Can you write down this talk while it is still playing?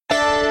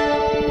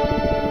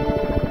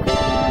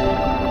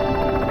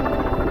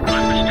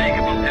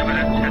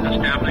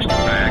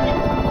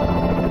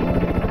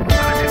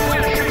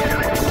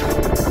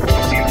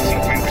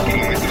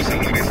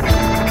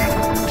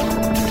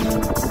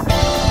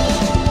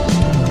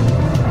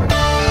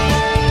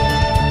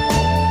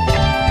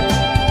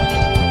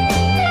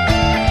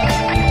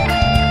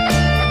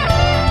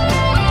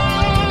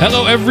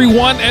Hello,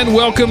 everyone, and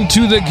welcome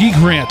to the Geek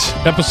Rant,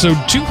 episode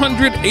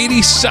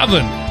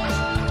 287.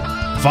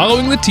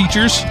 Following the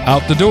teachers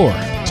out the door.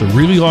 It's a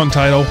really long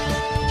title.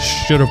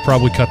 Should have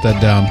probably cut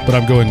that down, but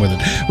I'm going with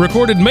it.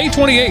 Recorded May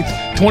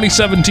 28th,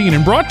 2017,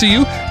 and brought to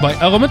you by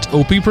Element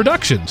OP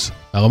Productions.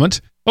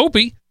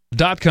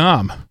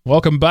 ElementOP.com.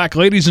 Welcome back,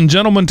 ladies and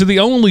gentlemen, to the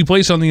only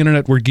place on the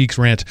internet where geeks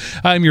rant.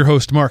 I'm your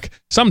host, Mark,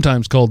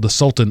 sometimes called the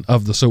Sultan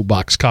of the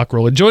Soapbox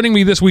Cockerel. And joining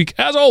me this week,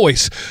 as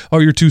always,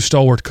 are your two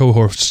stalwart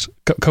co-hosts,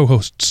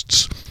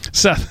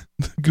 Seth,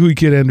 the Gooey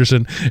Kid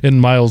Anderson, and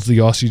Miles, the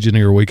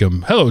Oxygeneer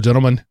Wakeham. Hello,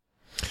 gentlemen.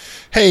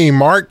 Hey,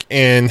 Mark,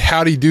 and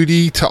howdy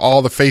doody to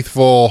all the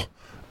faithful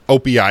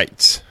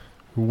Opie-ites.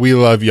 We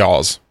love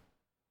y'alls.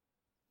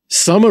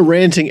 Summer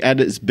ranting at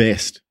its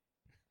best.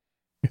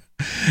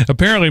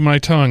 Apparently, my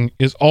tongue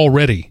is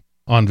already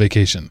on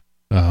vacation.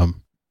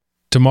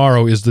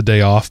 Tomorrow is the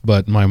day off,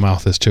 but my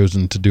mouth has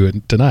chosen to do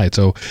it tonight,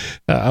 so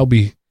I'll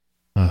be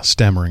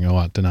stammering a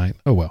lot tonight.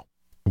 Oh, well,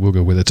 we'll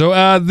go with it.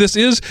 So this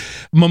is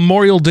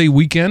Memorial Day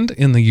weekend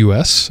in the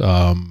U.S.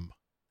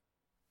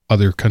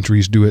 Other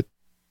countries do it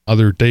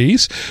other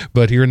days,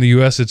 but here in the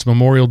U.S., it's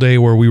Memorial Day,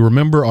 where we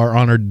remember our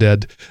honored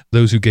dead,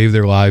 those who gave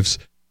their lives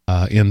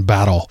in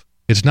battle.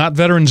 It's not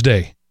Veterans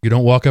Day. You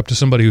don't walk up to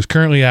somebody who's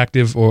currently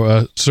active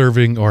or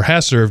serving or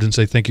has served and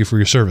say, thank you for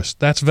your service.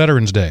 That's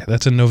Veterans Day.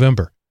 That's in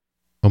November.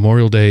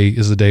 Memorial Day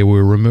is the day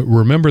where we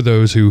remember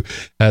those who,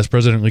 as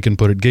President Lincoln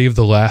put it, gave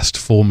the last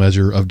full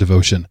measure of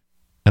devotion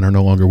and are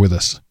no longer with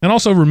us. And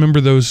also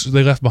remember those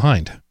they left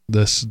behind.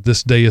 This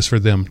day is for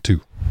them,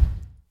 too.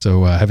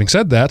 So having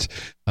said that,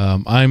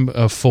 I'm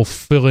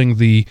fulfilling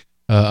the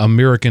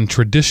American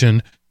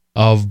tradition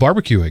of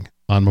barbecuing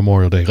on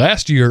Memorial Day.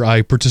 Last year,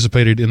 I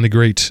participated in the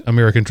great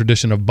American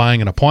tradition of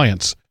buying an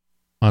appliance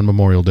on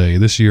Memorial Day.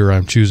 This year,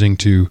 I'm choosing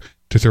to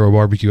throw a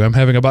barbecue. I'm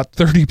having about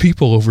 30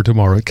 people over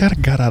tomorrow. It kind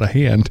of got out of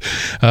hand.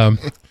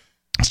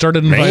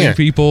 Started inviting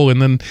people,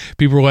 and then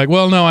people were like,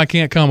 well, no, I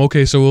can't come.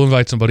 Okay, so we'll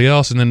invite somebody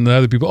else. And then the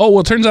other people, oh,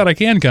 well, it turns out I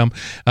can come.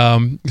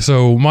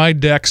 So my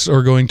decks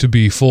are going to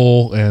be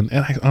full, and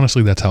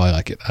honestly, that's how I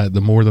like it.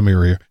 The more, the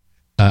merrier.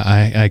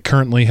 I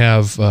currently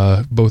have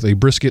both a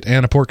brisket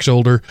and a pork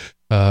shoulder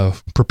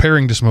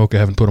preparing to smoke. I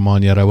haven't put them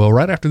on yet. I will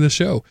right after this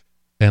show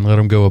and let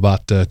them go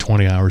about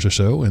 20 hours or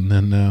so, and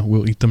then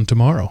we'll eat them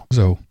tomorrow.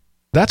 So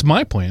that's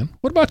my plan.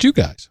 What about you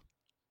guys?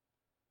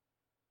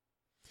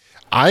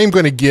 I'm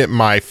going to get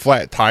my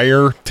flat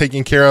tire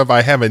taken care of.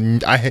 I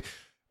started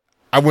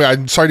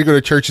to go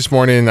to church this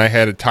morning, and I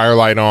had a tire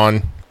light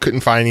on.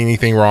 Couldn't find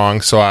anything wrong,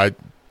 so I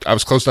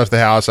was close enough to the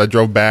house. I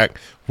drove back,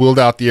 wheeled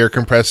out the air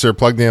compressor,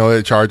 plugged in, let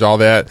it charge, all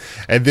that.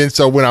 And then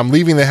so when I'm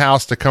leaving the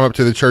house to come up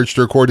to the church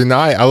to record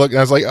tonight, I look and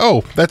I was like,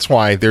 oh, that's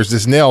why there's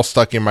this nail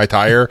stuck in my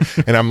tire.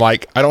 And I'm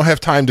like, I don't have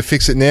time to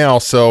fix it now.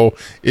 So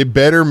it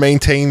better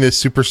maintain this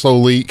super slow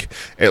leak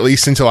at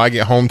least until I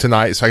get home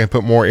tonight so I can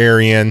put more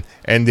air in.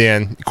 And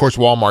then, of course,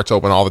 Walmart's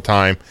open all the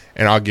time,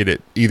 and I'll get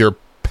it either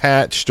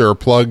patched or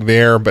plugged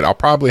there, but I'll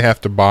probably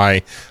have to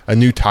buy a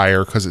new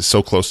tire because it's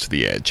so close to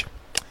the edge.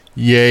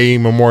 Yay,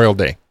 Memorial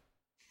Day.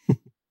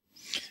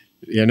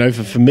 You know,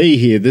 for me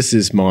here, this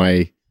is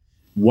my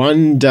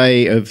one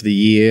day of the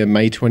year,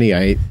 May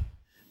 28th,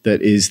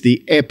 that is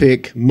the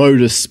epic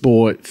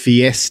motorsport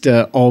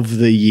fiesta of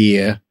the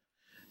year.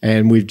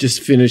 And we've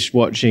just finished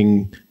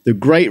watching the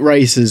great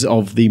races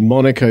of the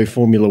Monaco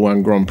Formula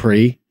One Grand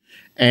Prix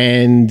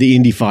and the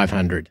Indy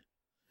 500.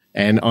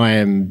 And I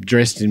am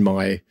dressed in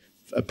my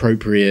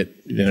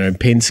appropriate,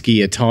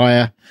 Penske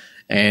attire,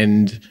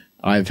 and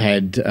I've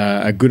had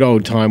a good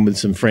old time with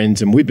some friends,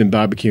 and we've been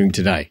barbecuing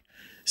today.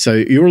 So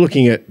you're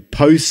looking at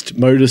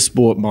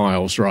post-motorsport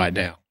Miles right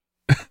now.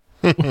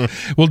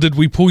 Well, did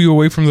we pull you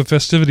away from the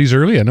festivities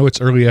early? I know it's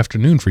early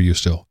afternoon for you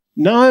still.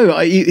 No,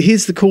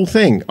 here's the cool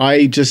thing.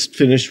 I just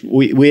finished.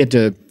 We had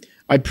to.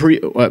 I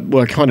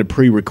kind of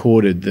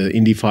pre-recorded the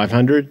Indy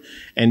 500,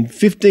 and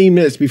 15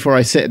 minutes before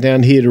I sat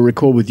down here to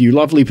record with you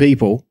lovely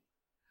people,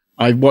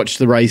 I watched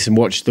the race and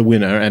watched the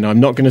winner, and I'm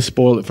not going to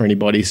spoil it for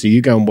anybody, so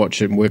you go and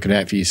watch it and work it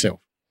out for yourself.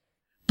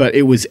 But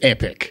it was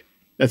epic.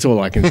 That's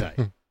all I can say.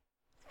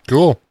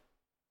 Cool.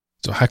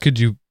 So how could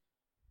you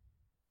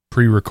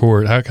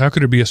pre-record? How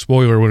could it be a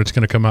spoiler when it's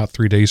going to come out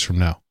 3 days from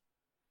now?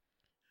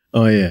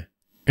 Oh, yeah.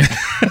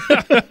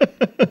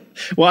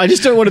 Well, I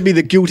just don't want to be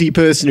the guilty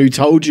person who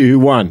told you who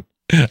won.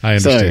 I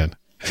understand.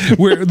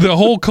 Where the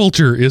whole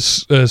culture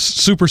is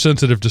super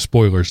sensitive to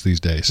spoilers these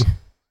days.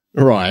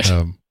 Right.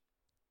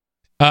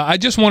 I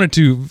just wanted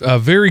to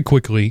very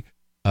quickly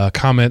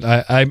comment.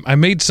 I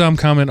made some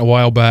comment a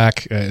while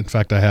back. In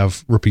fact, I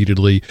have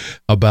repeatedly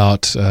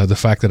about the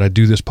fact that I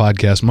do this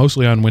podcast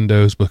mostly on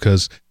Windows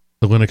because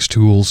the Linux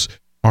tools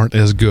aren't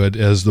as good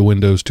as the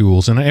Windows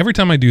tools. And every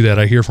time I do that,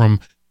 I hear from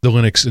the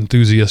Linux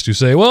enthusiast who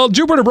say, well,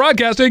 Jupiter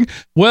Broadcasting,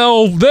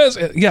 well, this.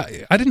 Yeah,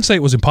 I didn't say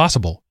it was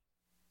impossible.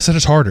 I said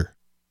it's harder.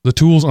 The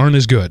tools aren't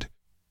as good.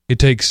 It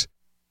takes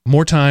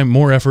more time,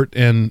 more effort,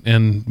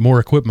 and more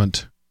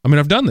equipment. I mean,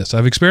 I've done this.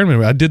 I've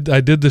experimented.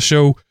 I did the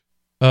show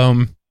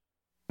on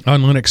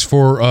Linux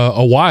for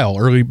a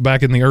while,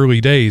 back in the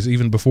early days,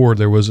 even before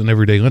there was an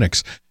Everyday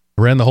Linux.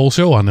 ran the whole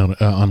show on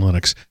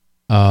Linux.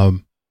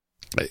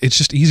 It's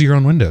just easier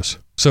on Windows.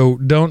 So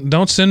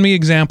don't send me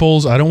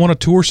examples. I don't want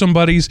to tour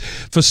somebody's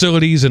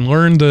facilities and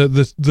learn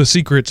the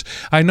secrets.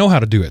 I know how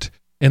to do it,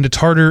 and it's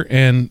harder,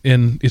 and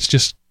it's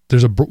just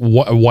there's a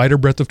wider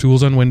breadth of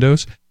tools on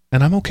Windows,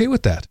 and I'm okay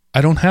with that.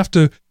 I don't have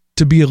to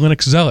be a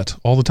Linux zealot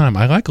all the time.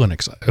 I like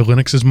Linux.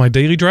 Linux is my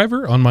daily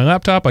driver on my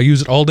laptop. I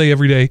use it all day,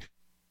 every day.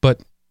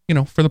 But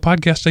for the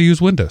podcast, I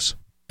use Windows,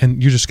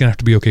 and you're just gonna have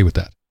to be okay with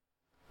that.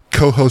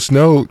 Co-host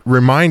note,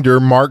 reminder,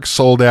 Mark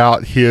sold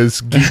out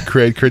his Geek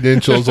Cred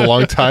credentials a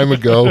long time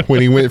ago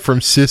when he went from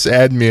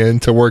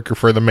sysadmin to worker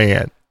for the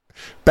man.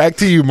 Back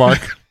to you,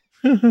 Mark.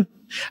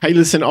 Hey,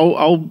 listen,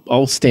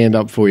 I'll stand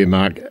up for you,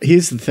 Mark.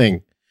 Here's the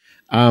thing.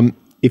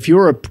 If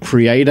you're a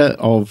creator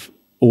of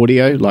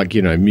audio, like,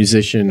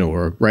 musician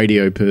or a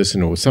radio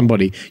person or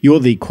somebody,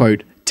 you're the,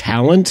 quote,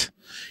 talent.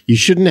 You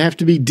shouldn't have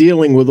to be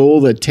dealing with all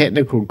the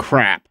technical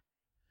crap.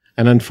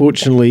 And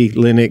unfortunately,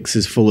 Linux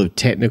is full of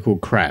technical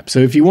crap. So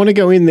if you want to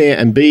go in there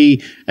and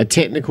be a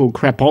technical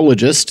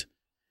crapologist,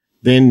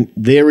 then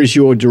there is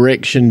your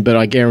direction, but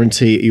I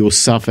guarantee you'll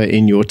suffer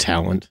in your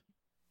talent.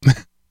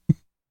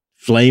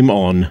 Flame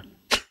on.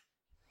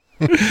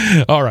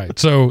 All right.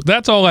 So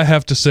that's all I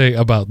have to say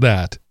about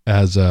that,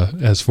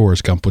 as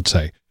Forrest Gump would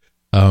say.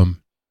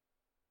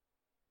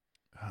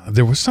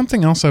 There was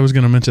something else I was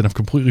going to mention. I've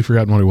completely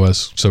forgotten what it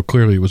was. So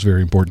clearly it was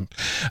very important.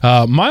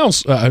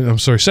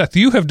 Seth,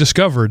 you have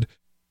discovered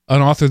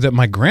an author that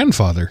my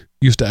grandfather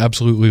used to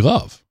absolutely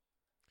love.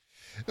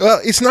 Well,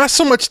 it's not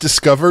so much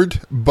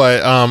discovered,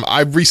 but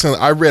I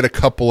read a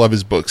couple of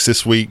his books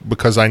this week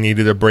because I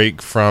needed a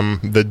break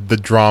from the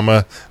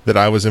drama that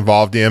I was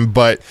involved in.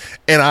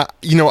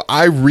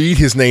 I read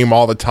his name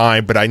all the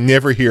time, but I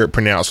never hear it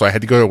pronounced. So I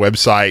had to go to a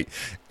website,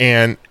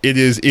 and it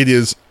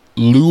is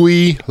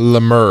Louis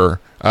L'Amour.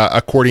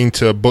 According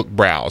to Book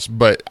Browse,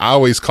 but I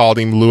always called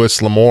him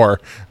Louis L'Amour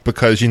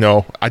because,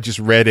 I just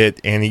read it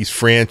and he's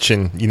French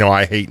and,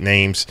 I hate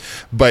names.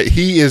 But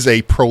he is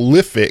a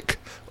prolific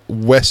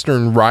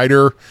Western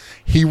writer.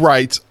 He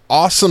writes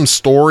awesome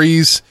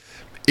stories,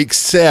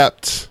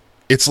 except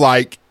it's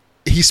like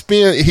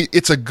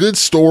it's a good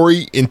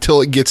story until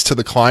it gets to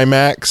the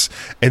climax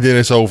and then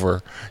it's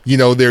over.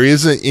 There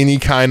isn't any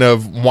kind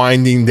of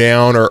winding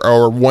down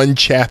or one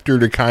chapter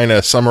to kind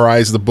of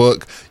summarize the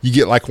book. You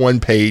get like one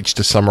page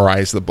to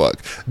summarize the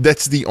book.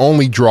 That's the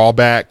only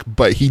drawback,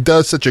 but he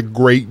does such a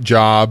great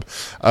job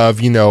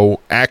of,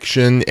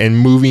 action and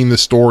moving the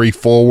story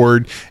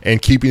forward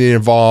and keeping it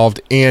involved.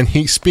 And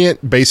he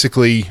spent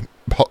basically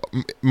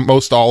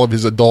most all of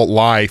his adult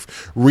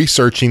life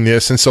researching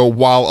this, and so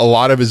while a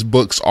lot of his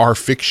books are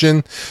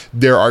fiction,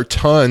 there are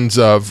tons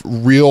of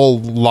real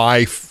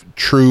life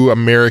true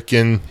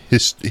American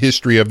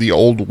history of the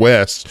Old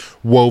West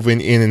woven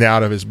in and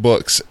out of his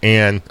books,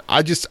 and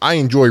I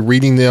enjoy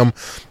reading them.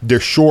 They're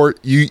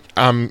short,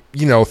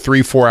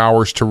 3-4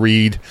 hours to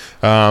read.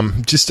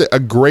 Just a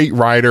great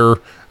writer.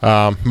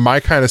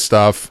 My kind of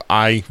stuff.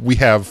 We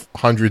have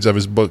hundreds of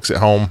his books at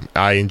home.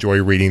 I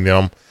enjoy reading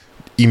them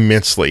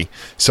immensely.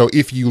 So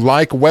if you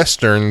like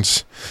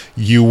Westerns,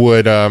 you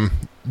would,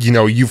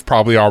 you've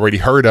probably already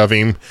heard of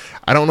him.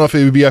 I don't know if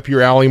it would be up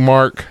your alley,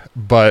 Mark,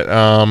 but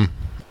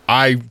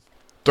I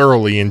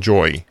thoroughly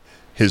enjoy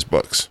his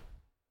books.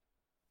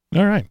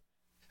 All right.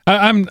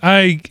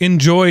 I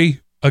enjoy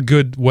a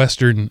good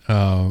Western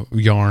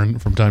yarn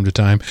from time to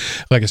time.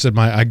 Like I said,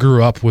 I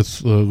grew up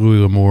with Louis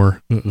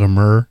L'Amour,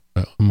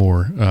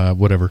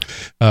 whatever,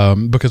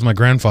 because my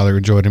grandfather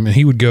enjoyed him, and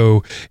he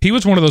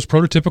was one of those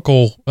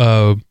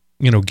prototypical,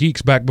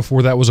 geeks back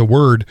before that was a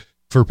word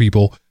for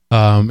people.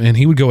 And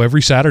he would go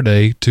every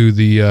Saturday to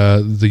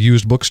the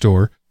used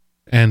bookstore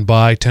and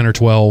buy 10 or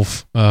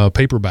 12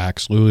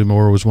 paperbacks. Louis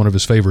L'Amour was one of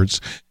his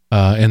favorites.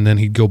 And then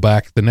he'd go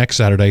back the next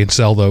Saturday and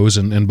sell those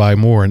and buy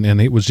more.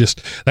 And it was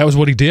that was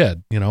what he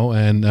did,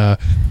 and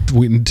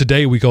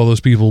today we call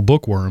those people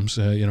bookworms.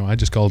 I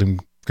just called him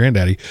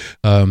Granddaddy.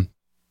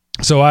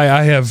 So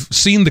I have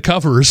seen the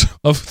covers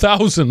of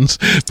thousands,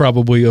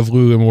 probably, of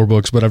Louis L'Amour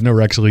books, but I've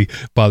never actually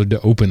bothered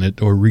to open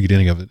it or read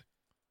any of it.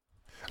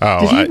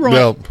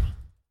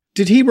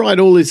 Did he write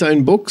all his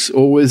own books,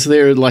 or was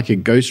there like a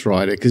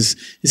ghostwriter? Because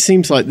it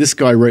seems like this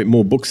guy wrote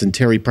more books than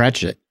Terry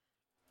Pratchett.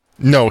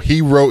 No,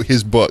 he wrote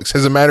his books.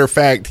 As a matter of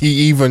fact, he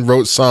even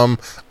wrote some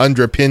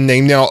under a pen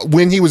name. Now,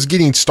 when he was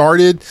getting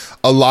started,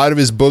 a lot of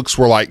his books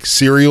were like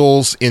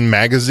serials in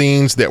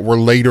magazines that were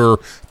later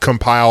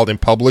compiled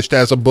and published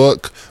as a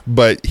book.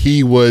 But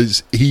he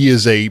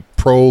is a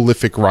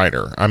prolific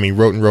writer. I mean,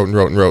 wrote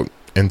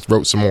and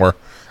wrote some more.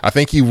 I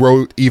think he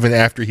wrote even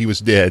after he was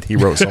dead. He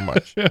wrote so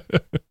much.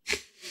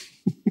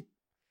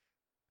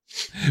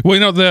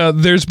 Well,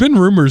 there's been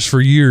rumors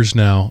for years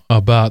now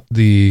about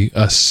the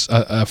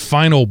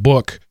final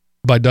book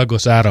by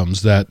Douglas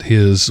Adams that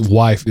his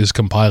wife is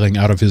compiling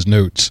out of his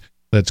notes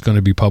that's going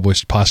to be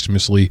published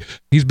posthumously.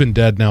 He's been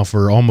dead now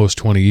for almost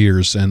 20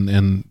 years,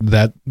 and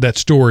that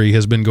story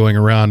has been going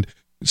around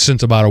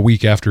since about a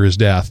week after his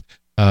death.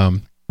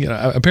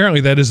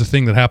 Apparently that is a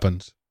thing that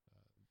happens,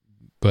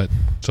 but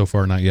so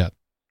far not yet.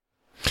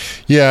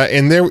 Yeah,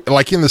 and there,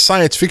 like in the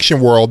science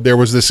fiction world, there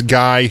was this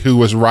guy who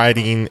was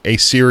writing a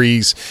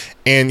series,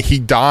 and he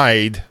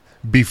died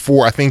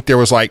before. I think there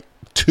was like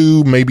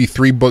 2, maybe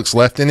 3 books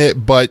left in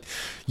it, but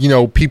you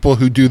know, people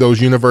who do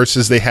those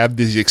universes, they have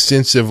these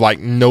extensive like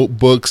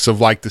notebooks of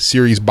like the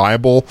series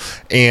Bible,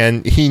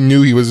 and he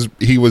knew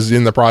he was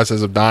in the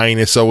process of dying,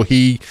 and so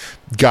he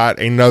got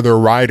another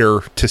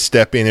writer to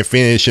step in and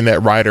finish, and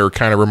that writer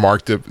kind of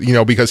remarked that, you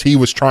know, because he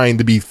was trying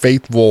to be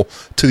faithful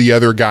to the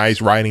other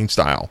guy's writing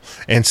style,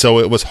 and so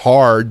it was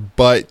hard,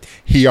 but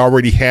he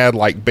already had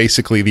like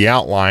basically the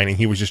outline, and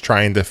he was just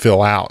trying to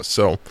fill out.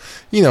 So,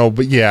 you know,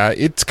 but yeah,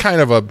 it's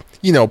kind of a,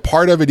 you know,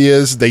 part of it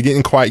is they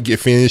didn't quite get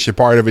finished, and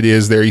part of it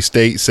is their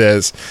estate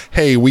says,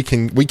 hey, we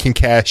can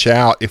cash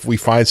out if we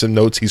find some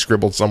notes he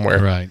scribbled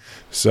somewhere. Right.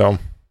 So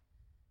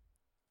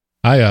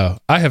I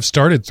have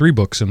started 3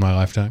 books in my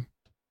lifetime.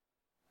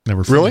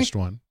 Never finished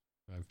one.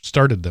 I've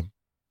started them.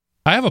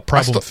 I have a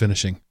problem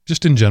finishing,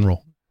 just in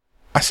general.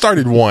 I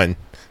started 1,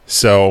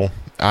 so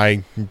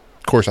of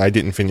course I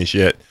didn't finish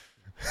yet.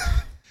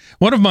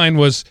 One of mine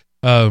was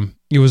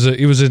it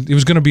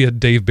was going to be a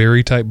Dave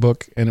Barry type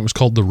book, and it was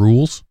called The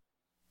Rules,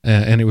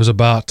 and it was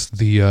about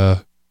the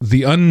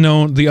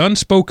unknown, the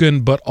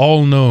unspoken but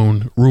all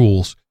known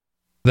rules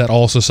that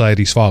all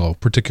societies follow,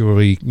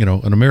 particularly, you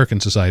know, an American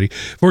society.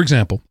 For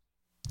example,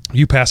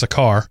 you pass a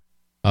car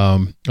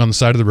on the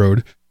side of the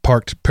road,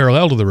 parked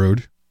parallel to the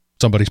road,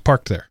 somebody's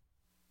parked there.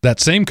 That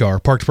same car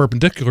parked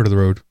perpendicular to the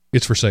road,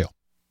 it's for sale.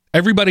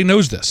 Everybody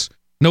knows this.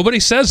 Nobody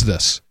says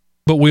this,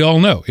 but we all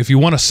know. If you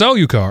want to sell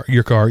your car,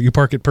 you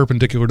park it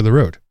perpendicular to the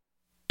road.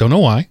 Don't know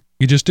why,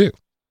 you just do.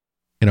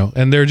 You know,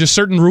 and there are just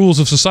certain rules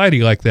of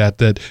society like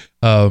that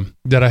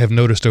I have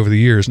noticed over the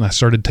years, and I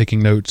started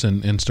taking notes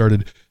and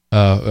started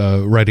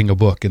writing a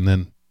book, and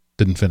then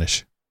didn't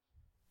finish.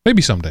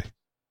 Maybe someday.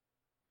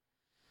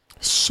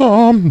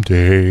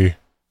 Someday.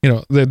 You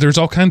know, there's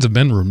all kinds of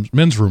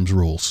men's rooms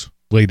rules.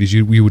 Ladies,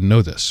 you wouldn't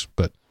know this,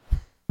 but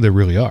there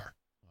really are.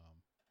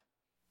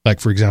 Like,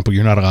 for example,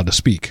 you're not allowed to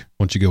speak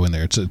once you go in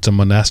there. It's a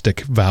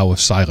monastic vow of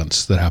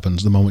silence that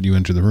happens the moment you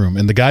enter the room.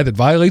 And the guy that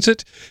violates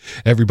it,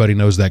 everybody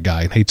knows that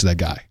guy and hates that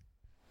guy.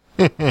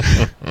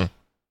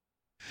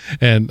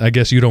 And I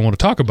guess you don't want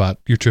to talk about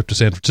your trip to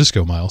San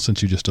Francisco, Miles,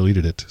 since you just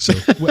deleted it. So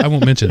I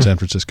won't mention San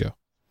Francisco.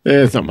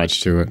 There's not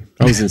much to it.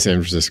 I was in San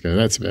Francisco.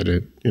 That's about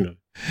it, you know.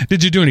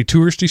 Did you do any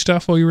touristy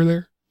stuff while you were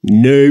there?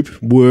 Nope.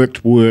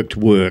 Worked.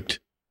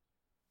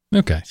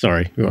 Okay.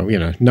 Sorry. Well, you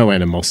know, no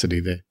animosity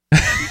there.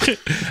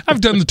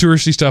 I've done the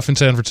touristy stuff in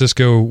San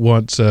Francisco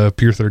once,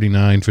 Pier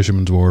 39,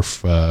 Fisherman's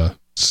Wharf,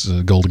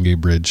 Golden Gate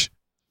Bridge.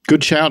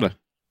 Good chowder.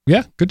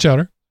 Yeah, good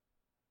chowder.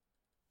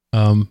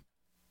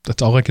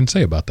 That's all I can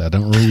say about that. I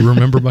don't really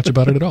remember much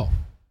about it at all.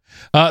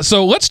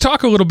 So let's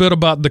talk a little bit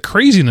about the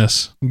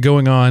craziness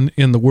going on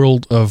in the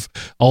world of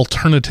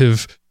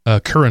alternative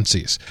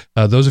currencies.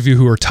 Those of you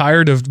who are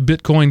tired of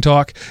Bitcoin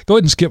talk, go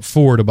ahead and skip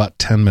forward about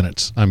 10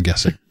 minutes, I'm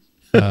guessing.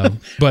 But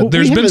well,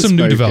 there's been some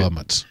new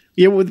developments.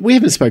 Yeah, we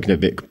haven't spoken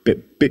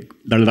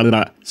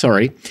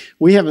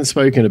we haven't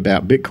spoken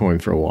about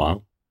Bitcoin for a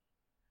while.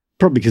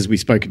 Probably because we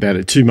spoke about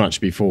it too much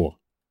before.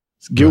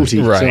 It's guilty,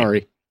 right.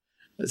 Sorry.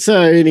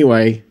 So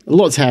anyway, a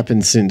lot's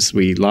happened since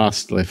we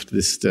last left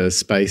this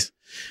space.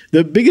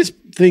 The biggest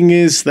thing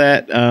is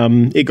that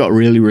it got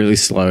really, really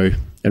slow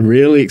and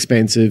really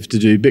expensive to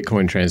do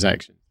Bitcoin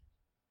transactions.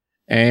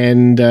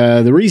 And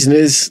the reason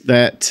is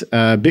that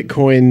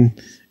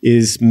Bitcoin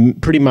is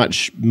pretty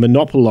much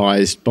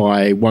monopolized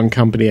by one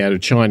company out of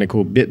China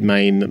called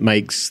Bitmain that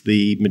makes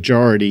the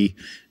majority,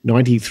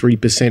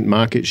 93%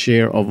 market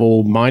share of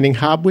all mining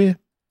hardware.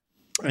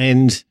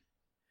 And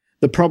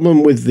the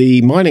problem with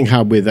the mining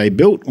hardware they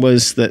built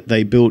was that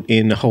they built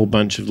in a whole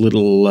bunch of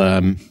little,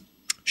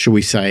 shall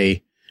we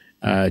say,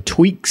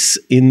 tweaks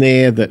in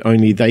there that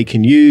only they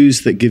can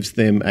use that gives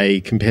them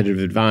a competitive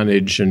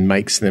advantage and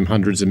makes them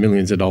hundreds of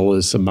millions of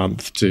dollars a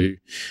month to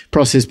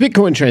process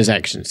Bitcoin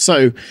transactions.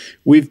 So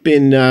we've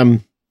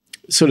been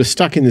sort of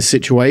stuck in the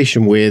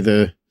situation where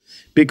the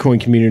Bitcoin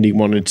community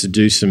wanted to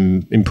do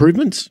some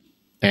improvements,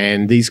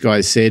 and these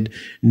guys said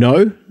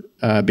no,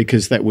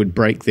 because that would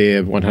break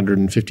their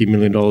 $150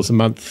 million a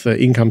month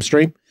income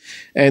stream.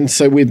 And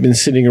so we've been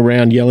sitting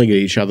around yelling at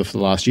each other for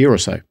the last year or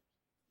so.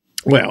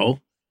 Well,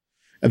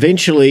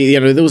 eventually, you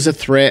know, there was a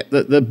threat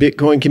that the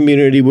Bitcoin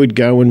community would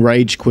go and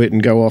rage quit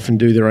and go off and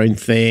do their own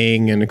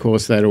thing. And of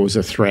course, that was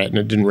a threat, and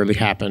it didn't really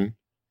happen.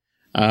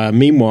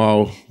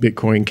 Meanwhile,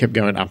 Bitcoin kept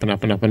going up and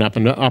up and up and up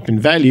and up in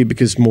value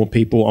because more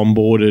people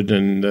onboarded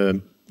and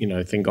the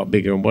thing got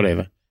bigger and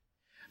whatever.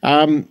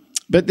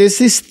 But there's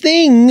this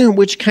thing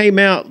which came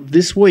out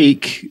this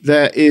week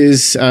that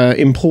is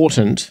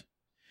important.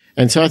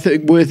 And so I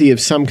think worthy of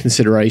some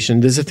consideration.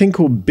 There's a thing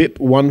called BIP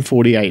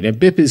 148. Now,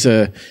 BIP is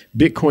a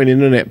Bitcoin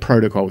Internet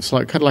Protocol. It's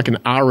kind of like an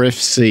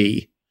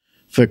RFC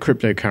for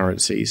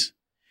cryptocurrencies.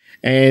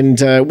 And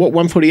what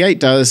 148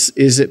 does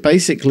is it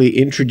basically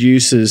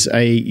introduces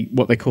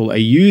what they call a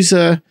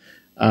user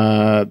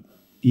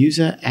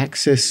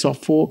access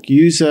soft fork.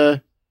 It's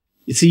a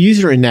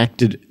user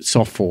enacted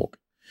soft fork.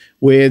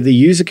 where the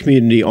user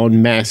community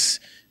en masse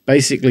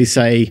basically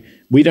say,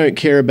 we don't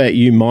care about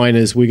you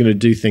miners, we're going to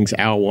do things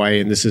our way,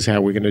 and this is how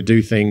we're going to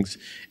do things.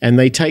 And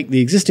they take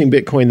the existing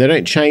Bitcoin, they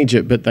don't change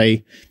it, but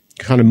they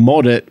kind of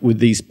mod it with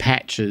these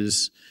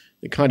patches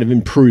that kind of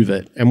improve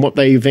it. And what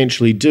they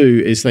eventually do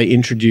is they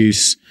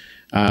introduce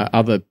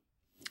other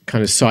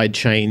kind of side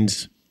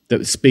chains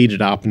that speed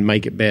it up and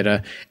make it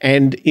better.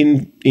 And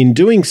in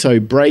doing so,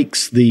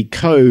 breaks the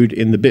code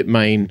in the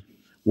Bitmain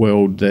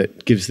world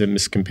that gives them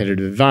this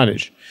competitive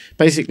advantage.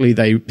 Basically,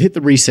 they hit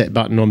the reset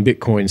button on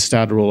Bitcoin,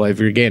 start it all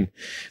over again.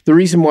 The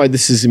reason why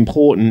this is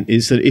important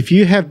is that if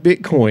you have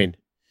Bitcoin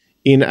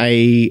in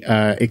a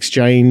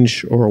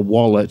exchange or a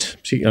wallet,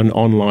 an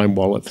online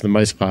wallet for the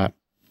most part,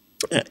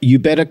 you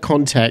better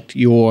contact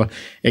your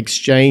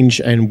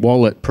exchange and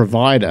wallet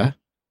provider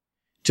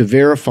to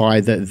verify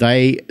that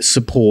they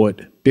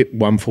support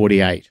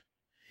BIP148.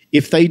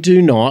 If they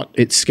do not,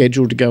 it's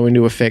scheduled to go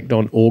into effect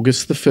on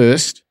August the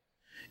 1st.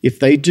 If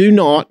they do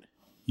not,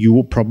 you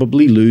will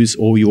probably lose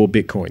all your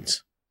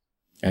Bitcoins.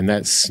 And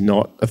that's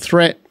not a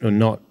threat or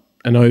not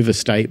an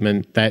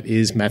overstatement. That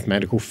is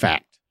mathematical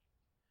fact.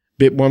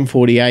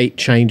 BIP148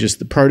 changes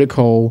the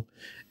protocol.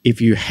 If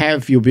you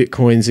have your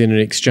Bitcoins in an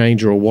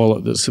exchange or a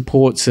wallet that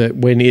supports it,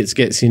 when it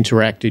gets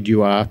interacted,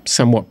 you are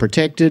somewhat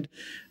protected.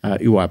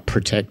 You are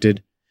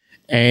protected.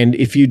 And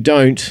if you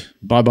don't,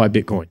 bye-bye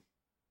Bitcoin.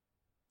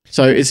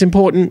 So it's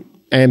important,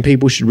 and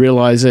people should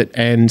realize it,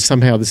 and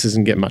somehow this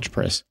doesn't get much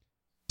press.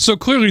 So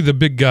clearly the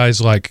big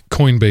guys like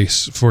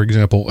Coinbase, for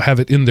example, have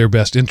it in their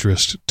best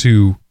interest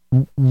to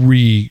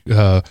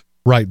rewrite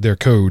their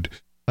code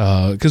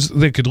because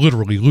they could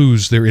literally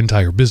lose their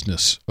entire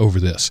business over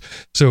this.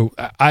 So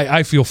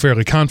I feel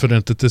fairly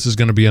confident that this is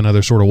going to be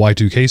another sort of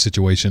Y2K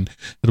situation.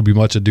 It'll be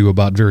much ado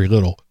about very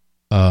little.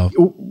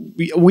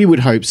 We would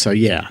hope so,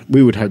 yeah.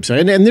 We would hope so.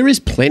 And there is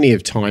plenty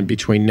of time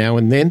between now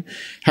and then.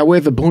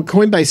 However,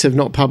 Coinbase have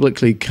not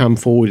publicly come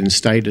forward and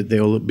stated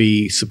they'll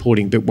be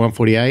supporting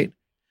BIP148.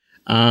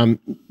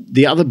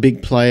 The other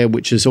big player,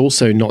 which is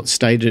also not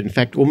stated, in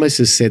fact, almost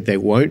has said they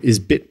won't, is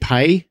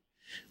BitPay,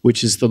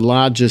 which is the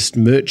largest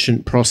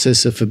merchant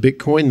processor for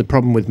Bitcoin. The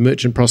problem with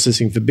merchant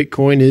processing for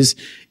Bitcoin is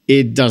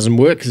it doesn't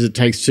work because it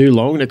takes too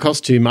long and it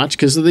costs too much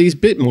because of these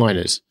bit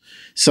miners.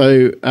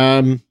 So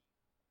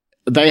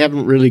they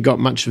haven't really got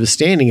much of a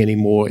standing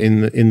anymore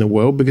in the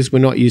world because we're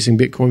not using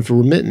Bitcoin for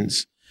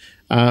remittance.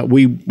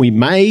 We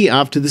may,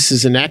 after this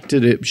is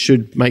enacted, it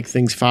should make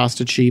things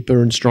faster,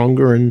 cheaper, and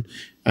stronger, and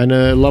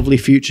a lovely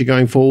future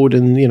going forward,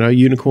 and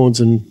unicorns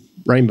and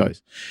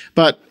rainbows.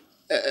 But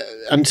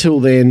until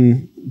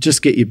then,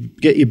 just get your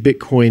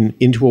Bitcoin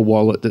into a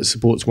wallet that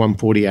supports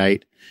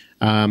 148.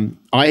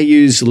 I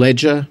use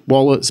Ledger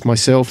wallets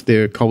myself.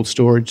 They're cold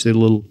storage. They're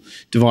little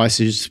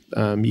devices. You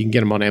can get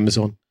them on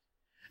Amazon.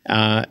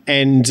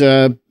 And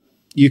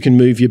you can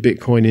move your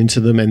Bitcoin into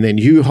them, and then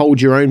you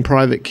hold your own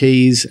private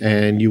keys,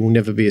 and you will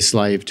never be a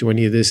slave to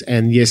any of this.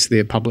 And yes,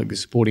 they're publicly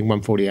supporting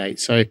 148.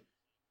 So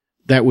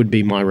that would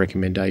be my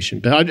recommendation.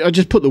 But I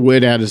just put the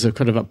word out as a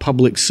kind of a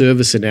public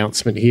service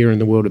announcement here in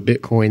the world of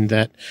Bitcoin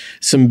that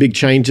some big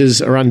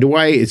changes are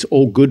underway. It's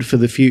all good for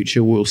the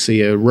future. We'll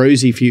see a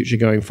rosy future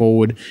going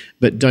forward,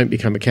 but don't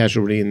become a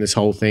casualty in this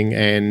whole thing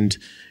and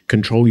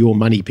control your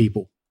money,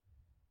 people.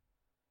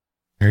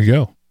 There you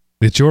go.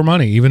 It's your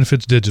money, even if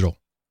it's digital.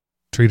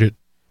 Treat it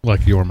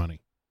like your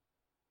money.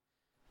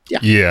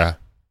 Yeah.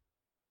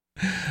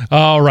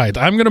 All right.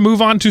 I'm going to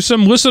move on to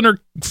some listener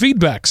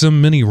feedback,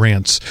 some mini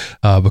rants,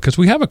 because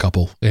we have a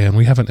couple and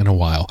we haven't in a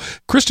while.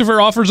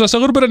 Christopher offers us a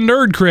little bit of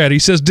nerd cred. He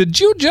says, did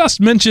you just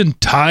mention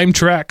Time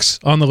Tracks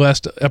on the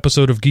last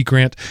episode of Geek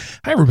Rant?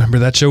 I remember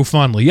that show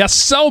fondly. Yes,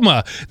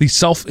 Selma, the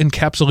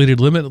self-encapsulated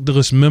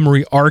limitless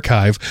memory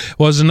archive,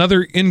 was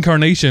another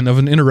incarnation of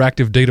an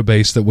interactive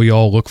database that we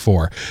all look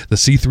for. The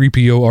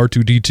C-3PO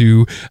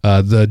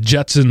R2-D2, the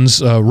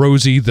Jetsons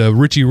Rosie, the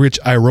Richie Rich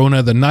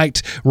Irona, the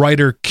Knight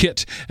Rider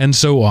Kit, and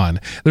so on.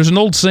 There's an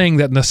old saying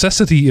that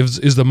necessity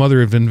is the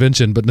mother of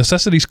invention, but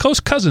necessity's close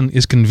cousin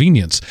is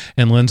convenience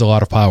and lends a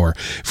lot of power,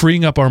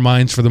 freeing up our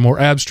minds for the more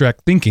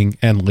abstract thinking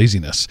and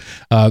laziness.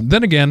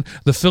 Then again,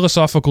 the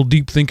philosophical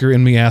deep thinker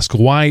in me asks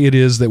why it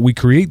is that we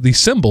create these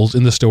symbols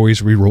in the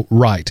stories we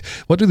write.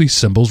 What do these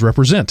symbols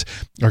represent?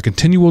 Our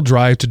continual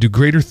drive to do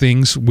greater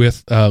things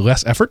with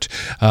less effort?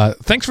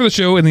 Thanks for the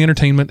show and the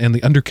entertainment and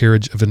the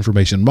undercarriage of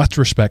information. Much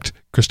respect,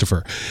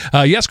 Christopher.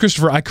 Yes,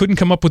 Christopher, I couldn't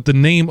come up with the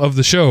name of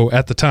the show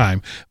at the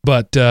time,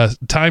 but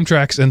Time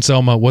Tracks and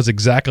Selma was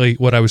exactly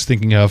what I was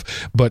thinking of.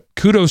 But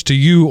kudos to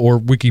you or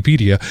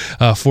Wikipedia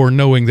for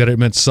knowing that it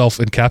meant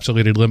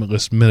self-encapsulated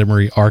limitless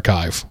memory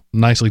archive.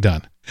 Nicely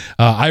done.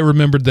 I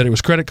remembered that it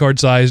was credit card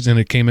sized and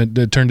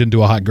it turned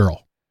into a hot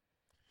girl.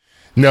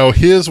 No,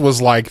 his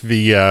was like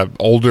the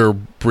older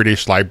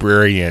British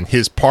librarian.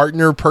 His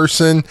partner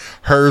person,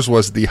 hers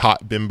was the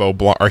hot bimbo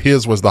blonde, or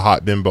his was the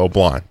hot bimbo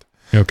blonde.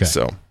 Okay.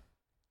 So,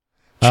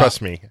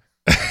 trust me.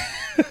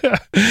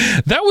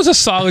 That was a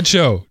solid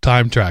show,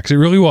 Time Tracks. It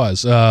really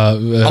was. I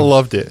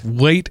loved it.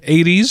 Late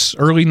 80s,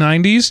 early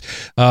 90s.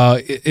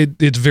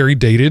 It's very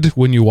dated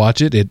when you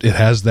watch it. It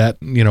has that,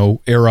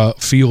 era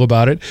feel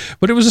about it.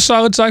 But it was a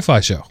solid sci-fi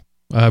show.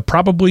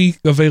 Probably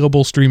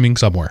available streaming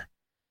somewhere.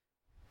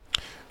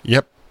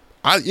 Yep.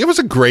 It was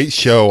a great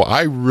show.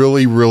 I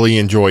really, really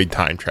enjoyed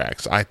Time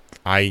Tracks.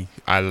 I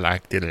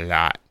liked it a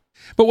lot.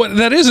 But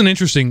that is an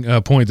interesting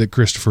point that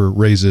Christopher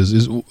raises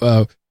is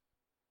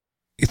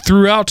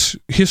throughout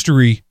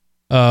history,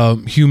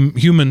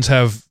 humans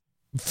have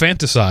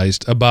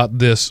fantasized about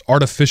this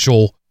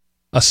artificial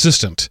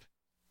assistant,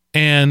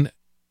 and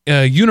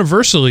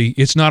universally,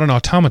 it's not an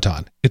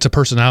automaton; it's a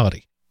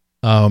personality.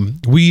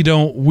 We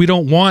don't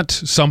want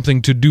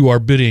something to do our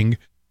bidding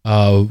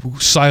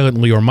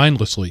silently or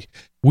mindlessly.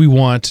 We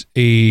want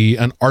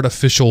an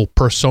artificial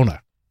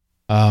persona.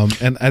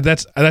 And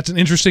that's an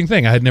interesting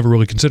thing I had never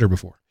really considered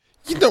before.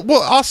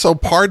 Well, also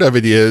part of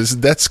it is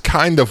that's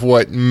kind of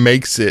what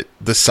makes it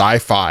the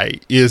sci-fi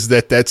is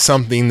that's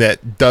something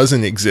that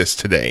doesn't exist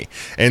today.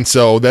 And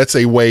so that's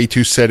a way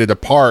to set it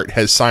apart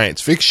as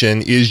science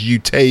fiction is you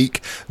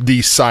take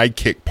the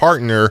sidekick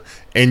partner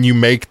and you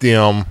make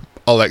them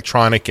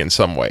electronic in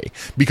some way,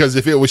 because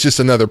if it was just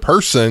another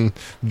person,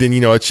 then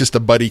it's just a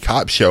buddy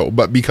cop show.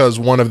 But because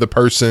one of the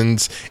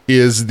persons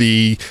is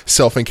the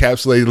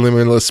self-encapsulated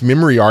limitless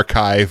memory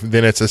archive,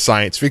 then it's a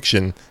science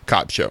fiction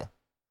cop show.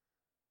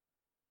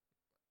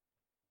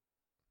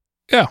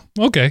 Yeah,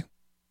 okay.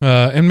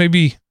 And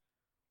maybe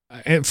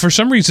for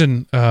some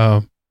reason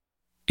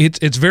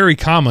it's very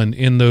common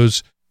in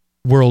those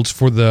worlds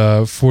for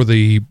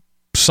the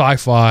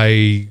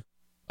sci-fi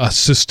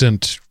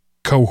assistant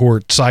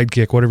cohort,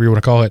 sidekick, whatever you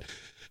want to call it,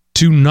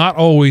 to not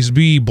always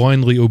be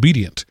blindly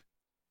obedient.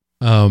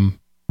 To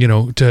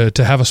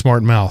have a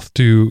smart mouth,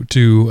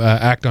 to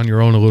act on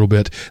your own a little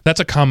bit. That's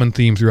a common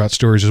theme throughout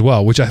stories as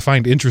well, which I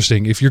find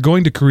interesting. If you're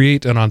going to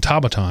create an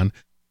automaton,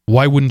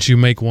 why wouldn't you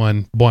make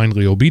one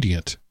blindly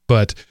obedient?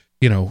 But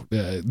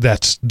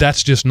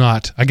that's just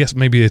not. I guess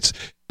maybe it's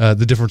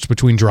the difference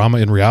between drama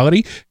and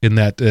reality in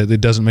that it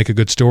doesn't make a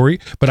good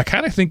story. But I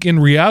kind of think in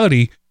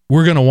reality,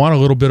 we're going to want a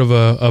little bit of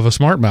a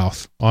smart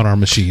mouth on our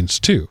machines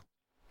too.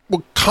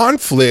 Well,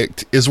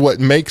 conflict is what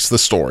makes the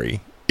story.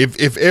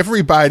 If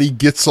everybody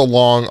gets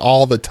along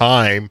all the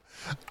time,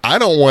 I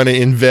don't want to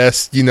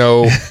invest,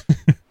 a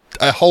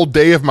whole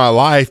day of my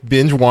life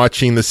binge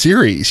watching the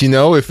series.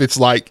 If it's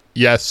like,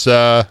 yes,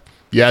 sir,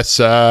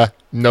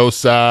 no,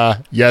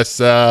 sir, yes,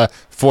 sir,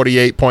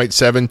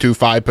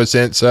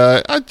 48.725%,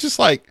 sir. I'm just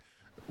like,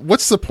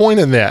 what's the point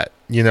in that?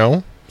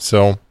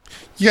 So.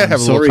 You gotta have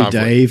a little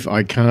conflict. Dave,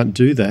 I can't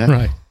do that.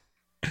 Right.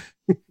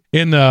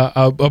 In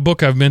a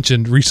book I've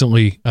mentioned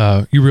recently,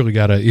 you really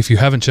gotta, if you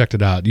haven't checked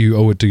it out, you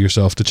owe it to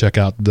yourself to check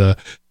out the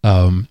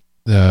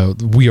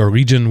We Are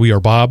Legion, We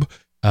Are Bob,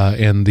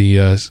 and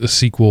the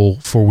sequel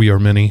for We Are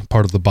Many,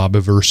 part of the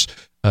Bobiverse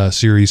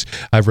series.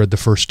 I've read the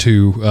first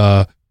two,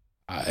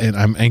 and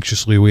I'm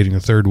anxiously awaiting the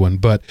third one.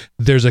 But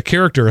there's a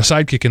character, a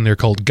sidekick in there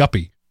called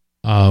Guppy.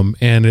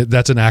 And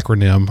that's an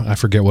acronym. I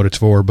forget what it's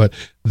for, but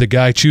the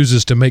guy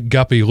chooses to make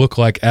Guppy look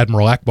like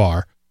Admiral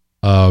Akbar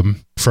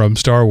from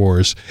Star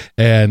Wars,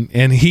 and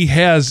he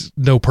has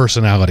no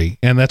personality,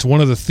 and that's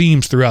one of the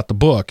themes throughout the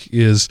book.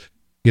 Is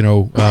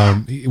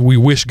we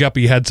wish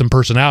Guppy had some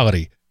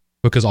personality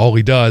because all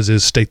he does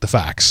is state the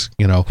facts.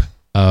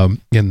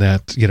 In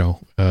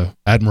that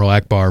Admiral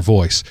Akbar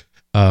voice.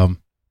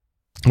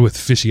 With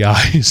fishy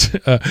eyes,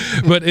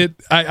 but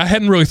I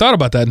hadn't really thought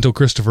about that until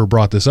Christopher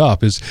brought this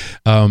up. Is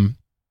in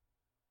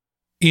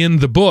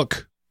the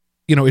book,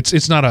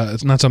 it's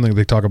not something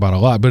they talk about a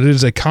lot, but it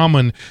is a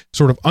common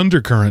sort of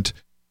undercurrent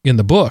in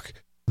the book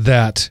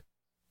that's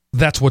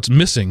what's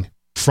missing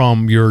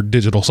from your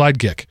digital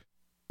sidekick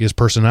is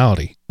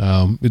personality.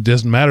 It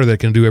doesn't matter that it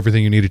can do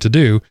everything you need it to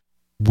do.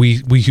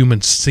 We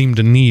humans seem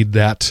to need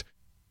that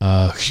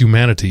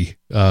humanity,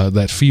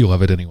 that feel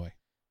of it anyway.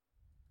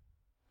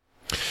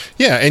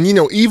 Yeah, and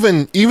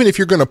even if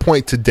you're going to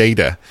point to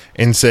Data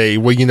and say,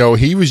 well,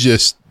 he was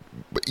just,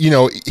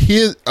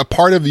 a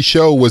part of the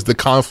show was the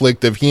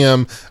conflict of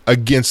him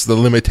against the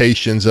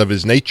limitations of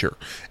his nature,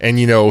 and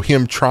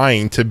him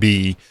trying to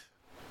be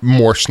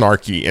more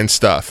snarky and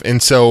stuff.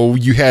 And so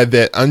you had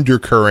that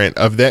undercurrent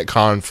of that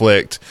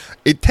conflict.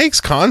 It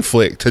takes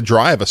conflict to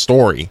drive a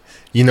story.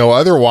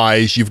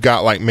 Otherwise you've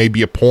got like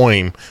maybe a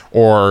poem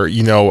or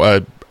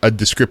a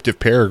descriptive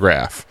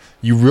paragraph.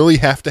 You really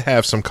have to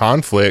have some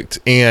conflict,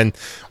 and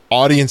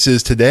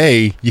audiences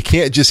today, you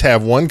can't just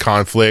have one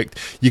conflict.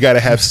 You got to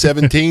have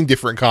 17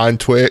 different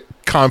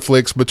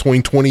conflicts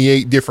between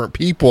 28 different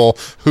people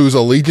whose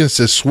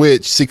allegiances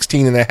switch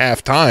 16 and a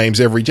half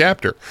times every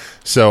chapter.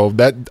 So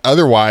that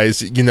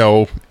otherwise,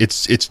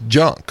 it's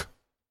junk.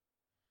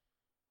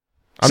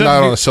 I'm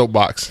not on a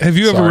soapbox. Have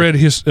you ever read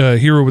his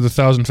Hero with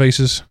 1,000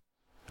 Faces?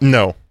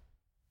 No.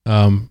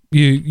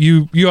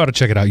 You ought to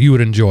check it out. You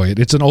would enjoy it.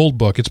 It's an old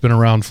book. It's been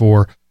around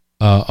for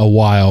a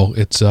while.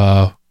 It's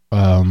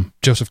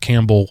Joseph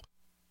Campbell,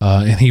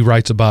 and he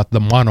writes about the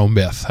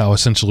monomyth, how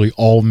essentially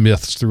all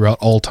myths throughout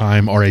all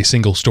time are a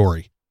single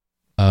story.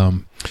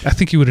 I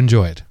think you would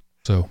enjoy it.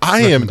 So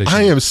I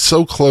am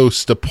so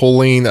close to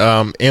pulling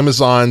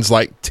Amazon's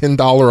like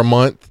 $10 a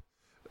month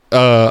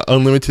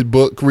unlimited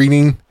book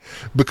reading,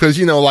 because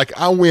like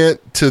I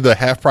went to the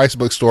Half Price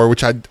bookstore,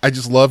 which I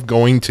just love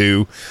going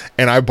to,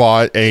 and I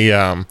bought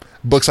a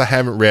books I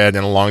haven't read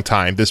in a long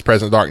time. This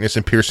Present Darkness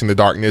and Piercing the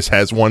Darkness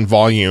has one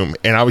volume,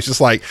 and I was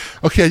just like,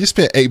 okay, I just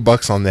spent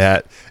 $8 on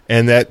that,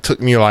 and that took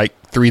me like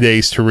 3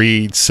 days to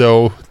read.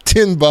 So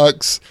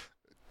 $10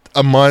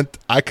 a month,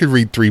 I could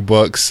read 3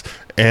 books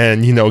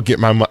and get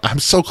my I'm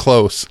so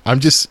close. I'm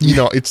just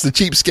it's the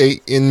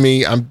cheapskate in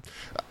me.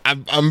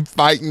 I'm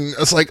fighting.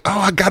 It's like, oh,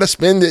 I gotta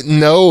spend it.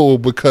 No,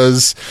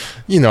 because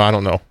I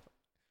don't know.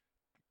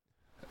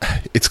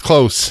 It's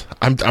close.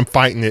 I'm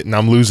fighting it and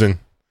I'm losing.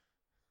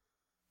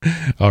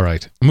 All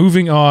right.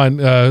 Moving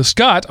on.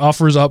 Scott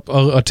offers up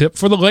a tip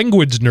for the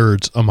language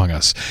nerds among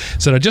us.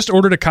 Said, I just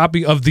ordered a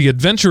copy of The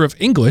Adventure of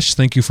English.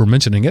 Thank you for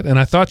mentioning it. And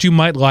I thought you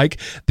might like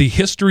the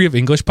History of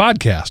English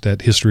podcast at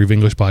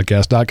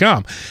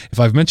historyofelglishpodcast.com. If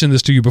I've mentioned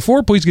this to you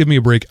before, please give me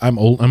a break. I'm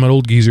an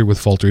old geezer with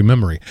faulty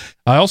memory.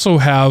 I also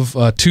have 2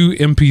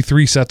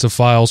 MP3 sets of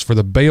files for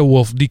the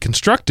Beowulf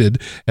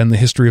Deconstructed and the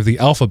History of the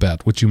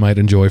Alphabet, which you might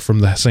enjoy from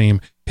the same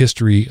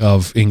History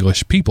of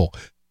English people.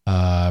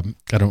 I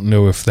don't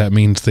know if that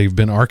means they've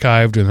been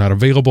archived and not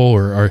available,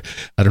 or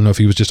I don't know if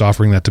he was just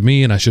offering that to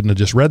me and I shouldn't have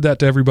just read that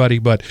to everybody,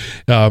 but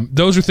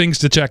those are things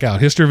to check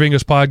out. History of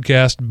English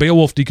podcast,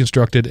 Beowulf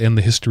Deconstructed, and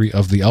the History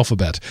of the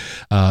Alphabet.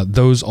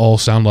 Those all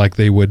sound like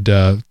they would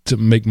to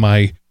make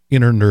my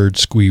inner nerd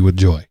squee with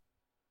joy.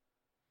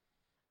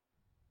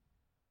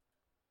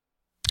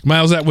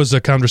 Miles, that was a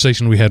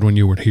conversation we had when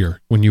you were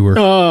here, when you were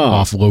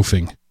off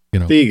loafing.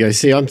 There you go.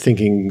 See, I'm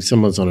thinking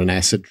someone's on an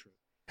acid trip.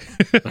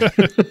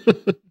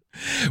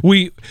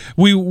 we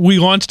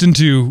launched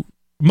into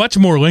much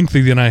more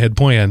lengthy than I had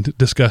planned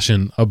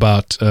discussion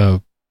about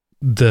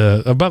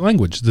about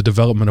language, the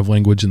development of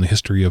language and the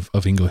history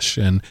of English,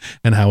 and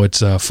how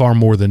it's far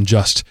more than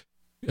just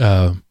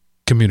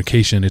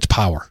communication. It's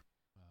power.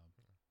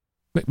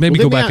 Maybe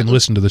go back and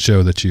listen to the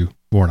show that you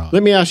weren't on.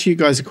 Let me ask you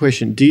guys a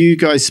question. Do you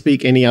guys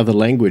speak any other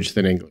language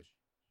than English?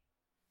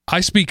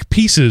 I speak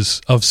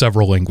pieces of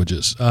several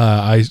languages.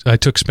 I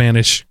took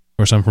Spanish.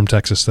 Of course, I'm from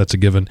Texas. That's a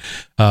given.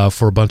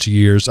 For a bunch of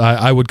years,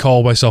 I would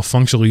call myself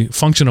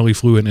functionally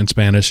fluent in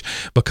Spanish.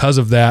 Because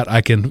of that,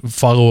 I can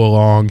follow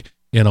along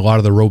in a lot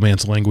of the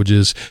Romance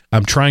languages.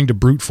 I'm trying to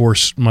brute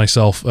force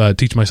myself,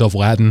 teach myself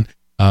Latin.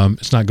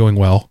 It's not going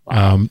well.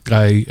 Wow.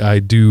 I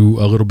do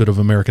a little bit of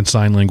American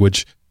Sign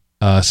Language.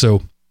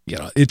 So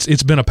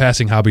it's been a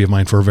passing hobby of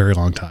mine for a very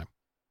long time.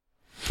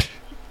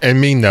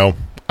 And me, no.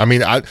 I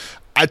mean,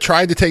 I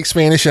tried to take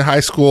Spanish in high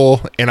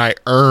school, and I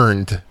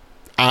earned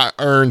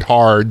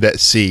hard that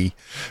C,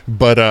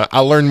 but I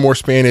learned more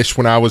Spanish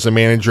when I was a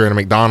manager at a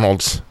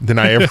McDonald's than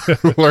I ever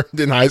learned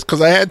in high school,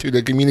 because I had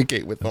to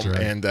communicate with them.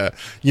 Right.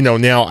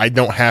 And now I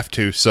don't have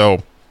to,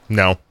 so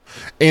no.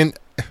 And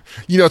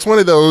it's one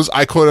of those,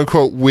 I quote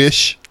unquote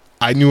wish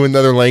I knew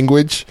another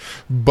language,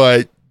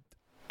 but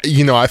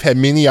I've had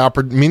many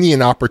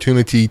an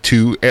opportunity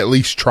to at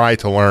least try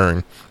to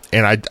learn,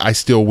 and I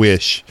still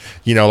wish,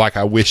 like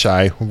I wish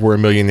I were a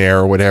millionaire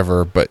or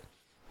whatever, but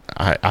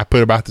I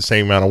put about the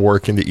same amount of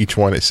work into each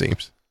one, it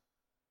seems.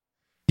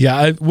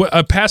 Yeah,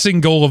 a passing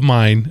goal of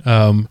mine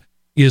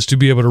is to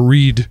be able to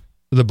read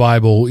the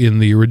Bible in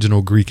the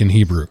original Greek and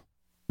Hebrew.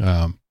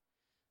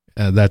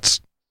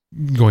 That's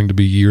going to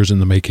be years in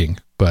the making,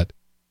 but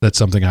that's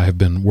something I have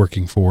been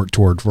working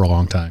toward for a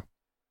long time.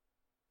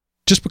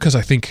 Just because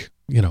I think,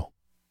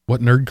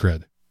 what nerd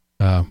cred.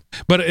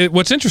 But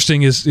what's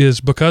interesting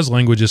is because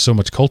language is so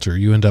much culture,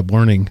 you end up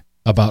learning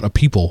about a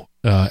people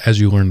as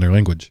you learn their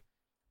language.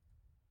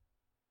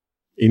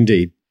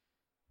 Indeed.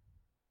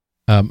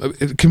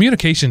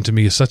 Communication to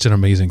me is such an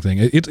amazing thing.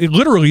 It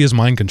literally is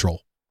mind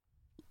control.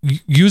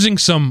 Using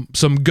some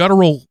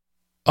guttural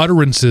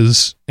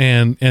utterances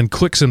and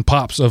clicks and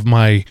pops of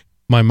my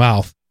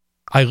mouth,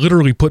 I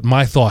literally put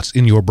my thoughts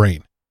in your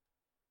brain.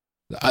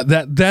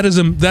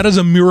 That is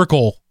a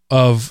miracle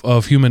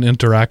of human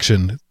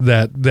interaction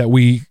that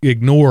we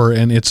ignore,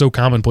 and it's so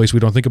commonplace we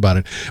don't think about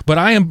it. But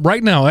I am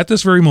right now at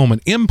this very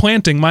moment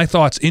implanting my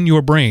thoughts in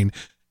your brain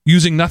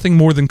using nothing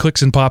more than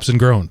clicks and pops and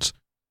groans.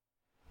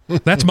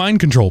 That's mind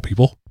control,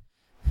 people.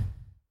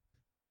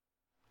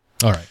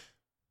 All right.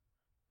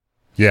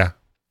 Yeah.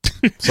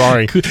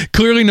 Sorry.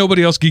 Clearly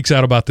nobody else geeks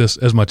out about this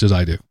as much as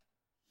I do.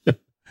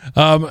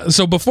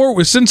 So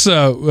since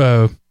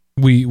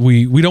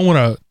we don't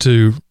want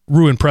to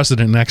ruin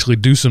precedent and actually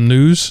do some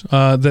news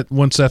that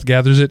once Seth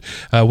gathers it,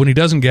 when he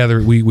doesn't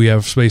gather it, we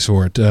have space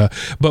for it.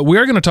 But we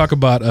are going to talk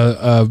about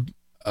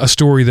a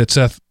story that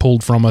Seth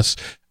pulled from us,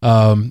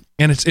 and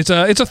it's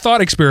a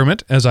thought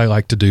experiment, as I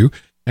like to do,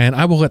 and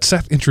I will let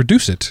Seth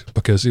introduce it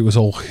because it was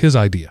all his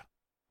idea.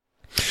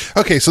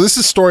 Okay, so this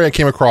is a story I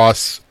came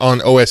across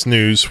on OS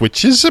News,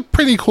 which is a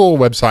pretty cool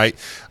website.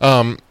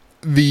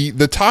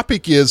 The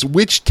topic is,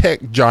 which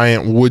tech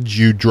giant would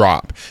you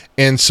drop?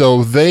 And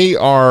so they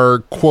are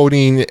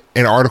quoting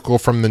an article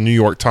from the New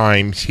York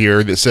Times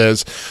here that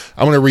says,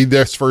 I'm going to read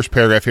this first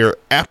paragraph here.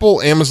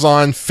 Apple,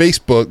 Amazon,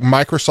 Facebook,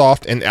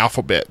 Microsoft, and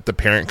Alphabet, the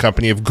parent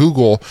company of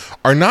Google,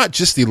 are not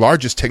just the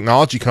largest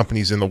technology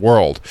companies in the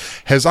world.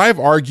 As I've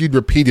argued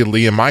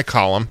repeatedly in my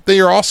column, they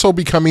are also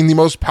becoming the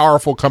most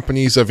powerful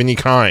companies of any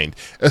kind,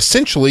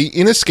 essentially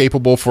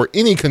inescapable for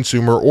any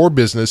consumer or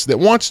business that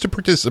wants to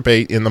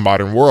participate in the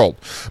modern world.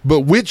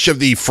 But which of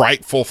the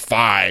frightful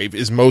five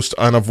is most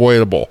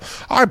unavoidable?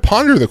 I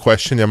ponder the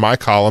question in my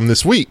column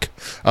this week.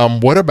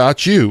 What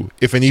about you?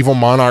 If an evil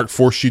monarch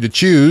forced you to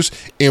choose,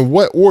 in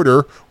what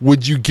order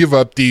would you give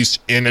up these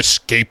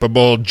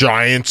inescapable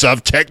giants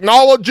of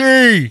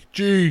technology?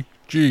 G.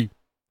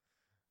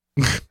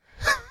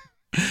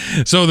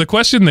 So the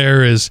question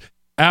there is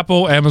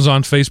Apple,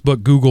 Amazon,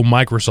 Facebook, Google,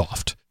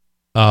 Microsoft.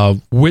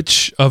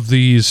 Which of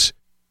these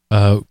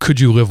could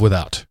you live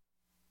without?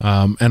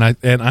 And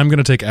I'm going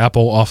to take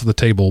Apple off the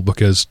table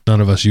because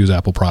none of us use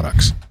Apple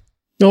products.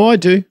 No, I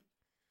do.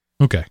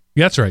 Okay,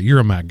 that's right. You're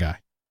a Mac guy.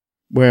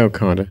 Well,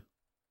 kind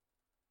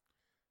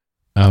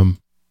of.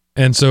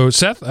 And so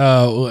Seth,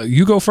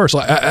 you go first.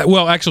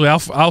 Well, actually,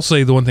 I'll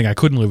say the one thing I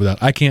couldn't live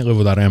without. I can't live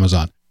without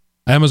Amazon.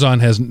 Amazon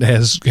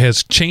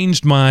has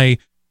changed my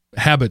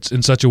habits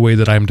in such a way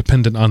that I am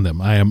dependent on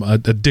them. I am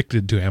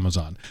addicted to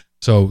Amazon.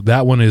 So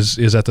that one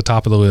is at the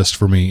top of the list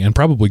for me, and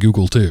probably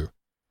Google too.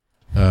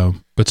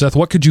 But Seth,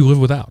 what could you live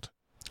without?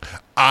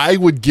 I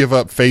would give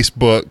up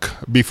Facebook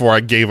before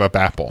I gave up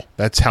Apple.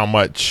 That's how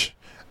much.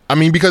 I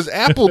mean, because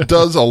Apple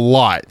does a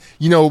lot.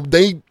 You know,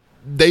 they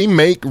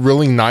make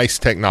really nice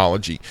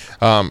technology.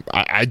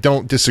 I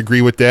don't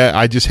disagree with that.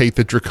 I just hate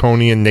the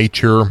draconian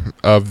nature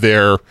of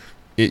their,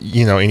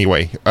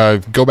 anyway.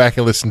 Go back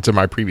and listen to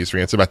my previous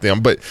rants about them.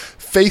 But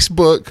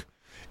Facebook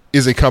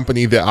is a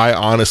company that I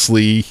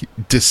honestly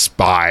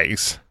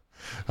despise.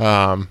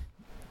 And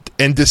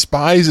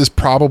despise is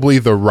probably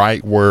the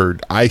right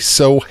word. I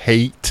so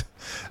hate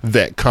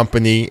that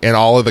company and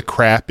all of the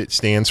crap it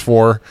stands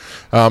for.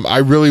 I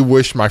really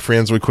wish my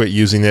friends would quit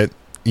using it.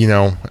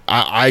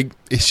 I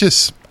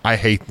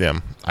hate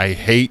them. I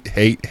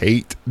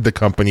hate the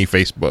company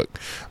Facebook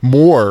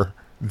more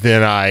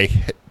than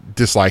I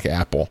dislike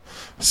Apple.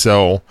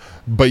 So,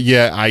 but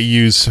yeah, I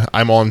use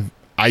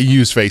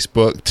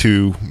Facebook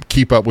to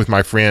keep up with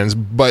my friends,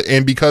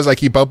 and because I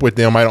keep up with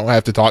them, I don't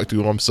have to talk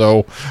to them.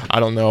 So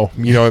I don't know,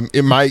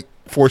 it might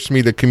force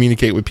me to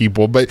communicate with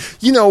people, but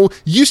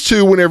used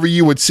to, whenever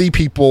you would see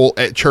people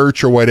at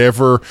church or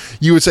whatever,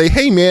 you would say,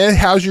 hey man,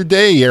 how's your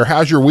day? Or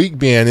how's your week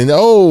been? And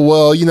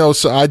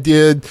so I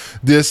did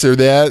this or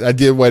that. I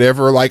did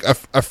whatever. Like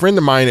a friend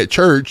of mine at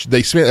church,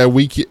 they spent a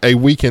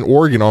week in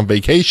Oregon on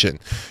vacation.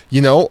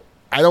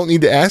 I don't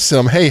need to ask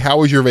them, hey,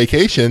 how was your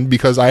vacation?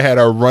 Because I had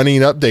a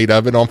running update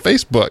of it on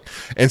Facebook.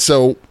 And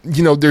so,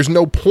 there's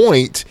no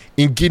point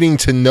in getting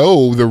to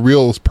know the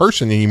real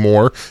person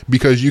anymore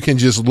because you can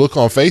just look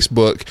on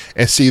Facebook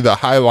and see the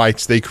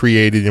highlights they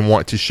created and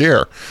want to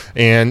share.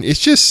 And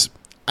it's just,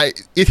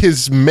 it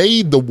has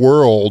made the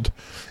world,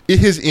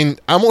 I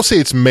won't say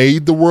it's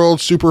made the world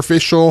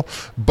superficial,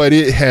 but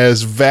it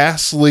has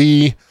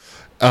vastly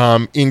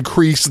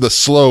increase the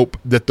slope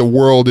that the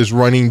world is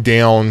running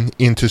down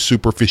into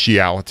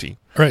superficiality.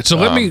 All right, so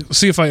let me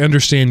see if I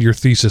understand your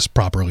thesis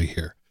properly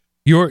here.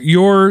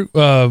 Your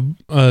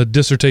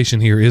dissertation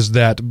here is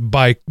that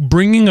by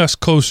bringing us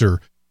closer,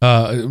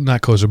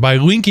 by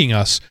linking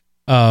us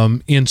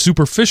in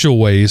superficial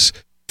ways,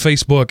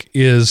 Facebook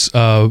is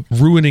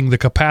ruining the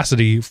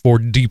capacity for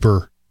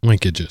deeper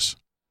linkages.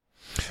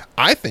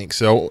 I think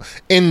so,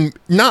 and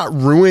not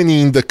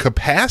ruining the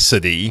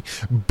capacity,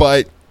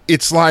 but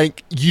it's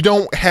like you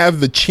don't have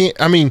the chance.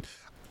 I mean,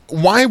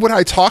 why would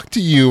I talk to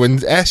you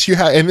and ask you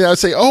how? And then I would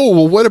say, oh,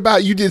 well, what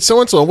about you did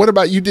so and so? What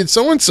about you did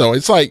so and so?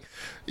 It's like,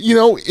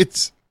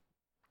 it's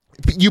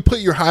you put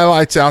your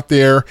highlights out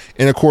there,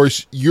 and of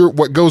course,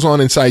 what goes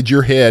on inside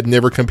your head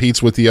never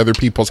competes with the other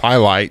people's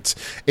highlights.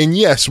 And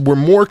yes, we're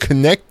more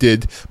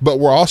connected, but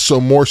we're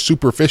also more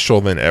superficial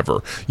than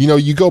ever.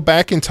 You go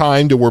back in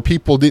time to where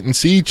people didn't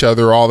see each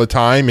other all the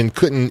time and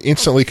couldn't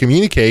instantly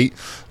communicate.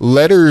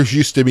 Letters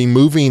used to be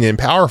moving and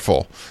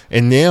powerful,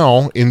 and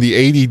now in the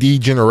ADD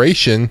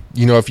generation,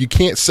 if you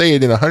can't say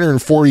it in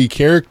 140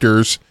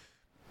 characters,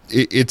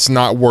 it's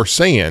not worth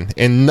saying,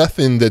 and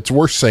nothing that's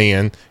worth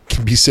saying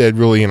can be said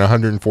really in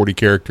 140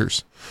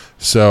 characters.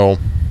 So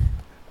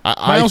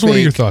Miles, what are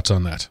your thoughts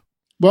on that?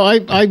 Well,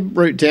 I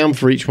wrote down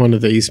for each one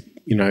of these,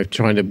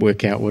 trying to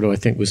work out what I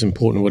think was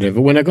important or whatever.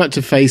 When I got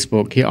to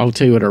Facebook, here, I'll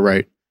tell you what I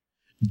wrote.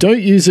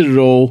 Don't use it at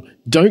all.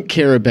 Don't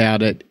care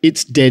about it.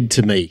 It's dead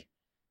to me.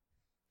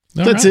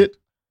 That's it.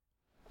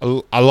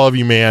 I love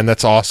you, man.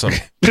 That's awesome.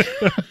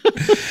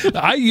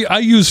 I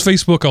use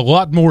Facebook a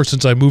lot more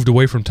since I moved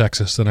away from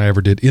Texas than I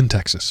ever did in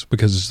Texas,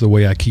 because it's the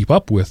way I keep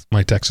up with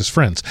my Texas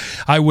friends.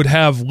 I would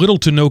have little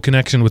to no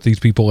connection with these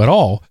people at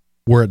all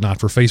were it not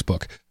for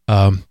Facebook.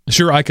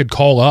 Sure, I could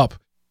call up,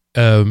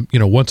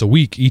 once a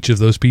week, each of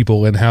those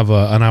people and have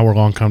an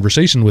hour-long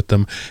conversation with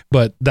them,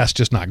 but that's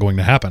just not going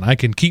to happen. I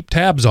can keep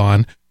tabs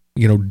on,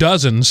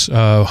 dozens,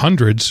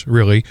 hundreds,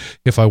 really,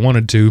 if I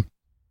wanted to,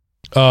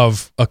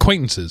 of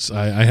acquaintances.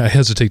 I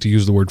hesitate to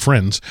use the word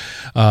friends,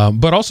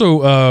 but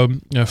also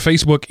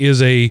Facebook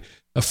is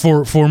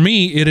for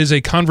me, it is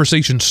a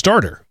conversation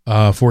starter.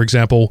 For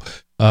example,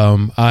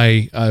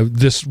 I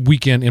this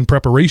weekend in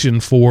preparation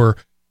for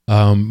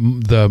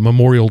the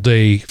Memorial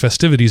Day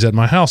festivities at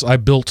my house, I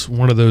built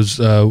one of those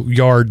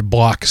yard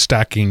block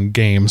stacking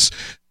games,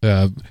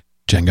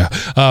 Jenga.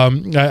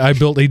 I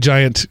built a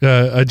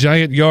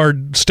giant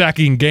yard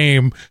stacking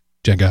game,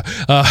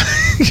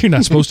 Jenga. You're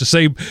not supposed to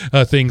say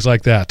things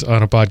like that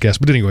on a podcast,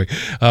 but anyway,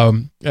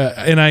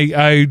 and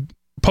I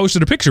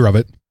posted a picture of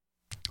it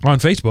on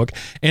Facebook,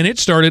 and it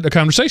started a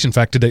conversation. In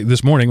fact,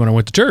 this morning when I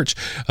went to church,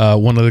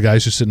 one of the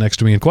guys who's sitting next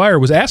to me in choir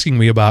was asking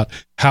me about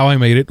how I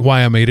made it,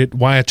 why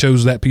I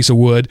chose that piece of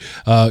wood,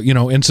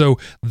 and so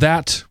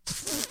that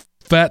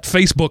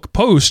Facebook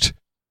post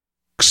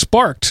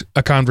sparked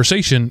a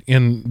conversation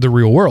in the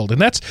real world,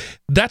 and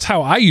that's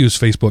how I use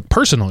Facebook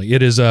personally.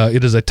 It is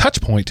a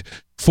touch point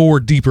for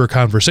deeper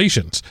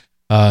conversations,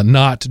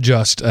 not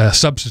just a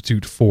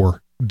substitute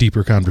for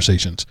deeper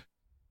conversations.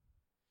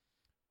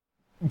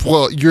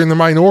 Well, you're in the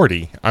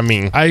minority. I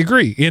mean, I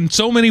agree. In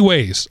so many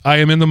ways, I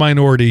am in the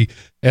minority,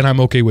 and I'm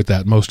okay with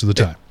that most of the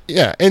time.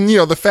 Yeah, and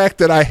the fact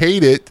that I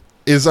hate it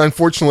is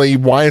unfortunately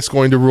why it's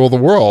going to rule the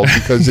world,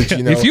 because it's,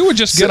 if you would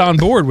just get on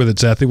board with it,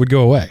 Seth, it would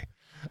go away.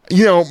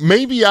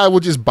 Maybe I will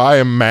just buy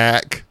a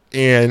Mac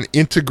and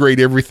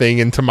integrate everything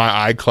into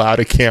my iCloud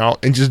account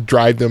and just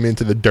drive them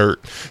into the dirt.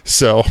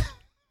 So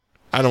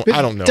I don't know.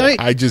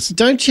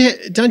 Don't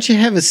you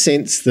have a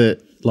sense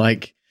that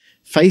like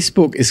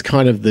Facebook is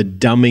kind of the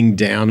dumbing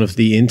down of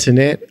the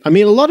internet? I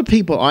mean, a lot of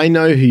people I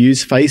know who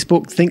use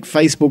Facebook think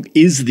Facebook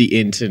is the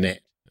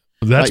internet.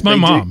 That's my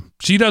mom.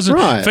 She doesn't.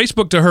 Right.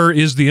 Facebook to her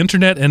is the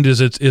internet and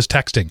is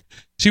texting.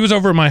 She was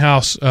over at my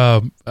house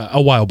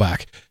a while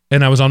back,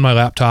 and I was on my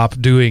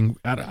laptop doing,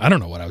 I don't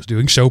know what I was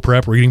doing, show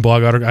prep, reading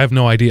blog article. I have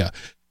no idea.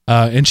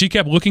 And she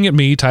kept looking at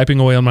me,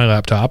 typing away on my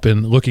laptop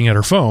and looking at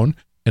her phone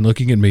and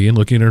looking at me and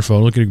looking at her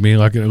phone, looking at me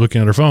and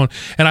looking at her phone.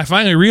 And I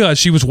finally realized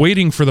she was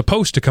waiting for the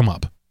post to come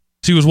up.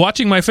 She was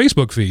watching my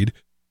Facebook feed,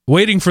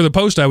 waiting for the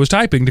post I was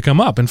typing to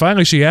come up. And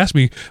finally she asked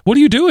me, "What are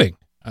you doing?"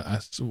 I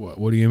said,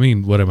 "What do you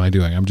mean? What am I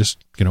doing? I'm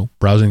just,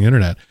 browsing the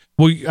internet."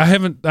 "Well,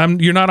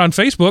 you're not on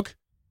Facebook."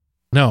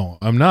 "No,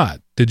 I'm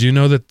not." "Did you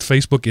know that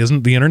Facebook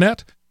isn't the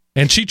internet?"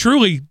 And she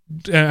truly,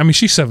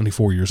 she's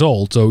 74 years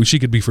old, so she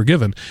could be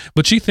forgiven,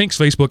 but she thinks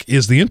Facebook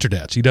is the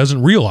internet. She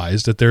doesn't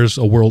realize that there's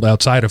a world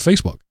outside of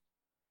Facebook.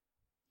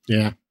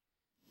 Yeah.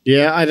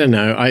 Yeah, I don't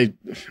know. I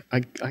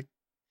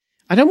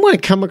don't want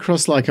to come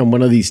across like I'm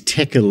one of these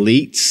tech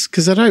elites,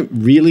 because I don't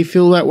really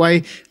feel that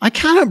way. I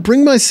cannot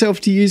bring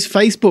myself to use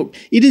Facebook.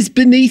 It is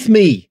beneath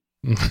me.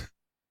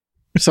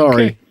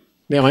 Sorry. Okay.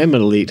 Now I am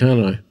an elite,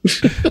 aren't I?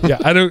 Yeah,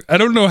 I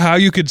don't know how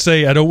you could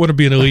say I don't want to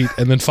be an elite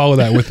and then follow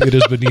that with "it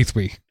is beneath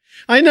me."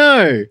 I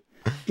know,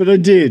 but I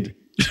did.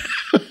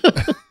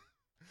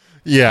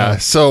 Yeah,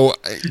 so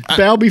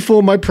bow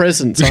before my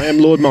presence. I am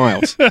Lord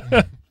Miles.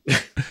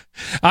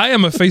 I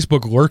am a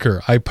Facebook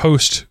lurker. I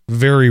post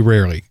very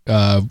rarely,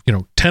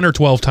 10 or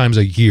 12 times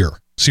a year,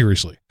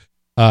 seriously.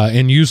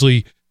 And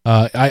usually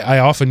I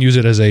often use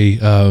it as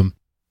a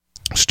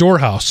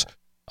storehouse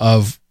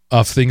of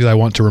things I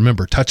want to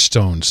remember,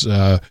 touchstones.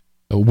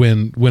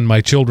 When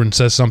my children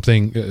say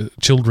something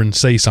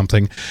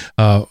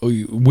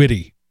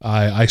witty,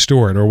 I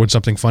store it, or when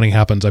something funny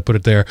happens, I put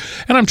it there,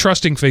 and I'm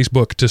trusting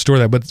Facebook to store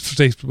that. But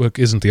Facebook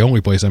isn't the only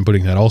place I'm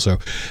putting that also.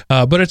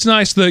 But it's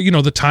nice,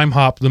 the time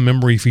hop, the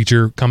memory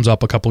feature comes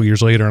up a couple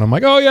years later, and I'm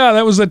like, oh yeah,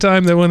 that was the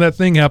time that when that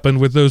thing happened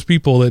with those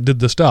people that did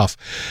the stuff.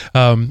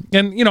 And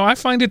I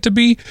find it to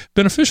be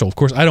beneficial. Of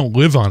course, I don't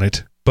live on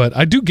it, but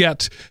I do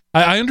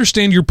I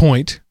understand your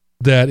point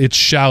that it's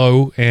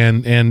shallow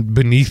and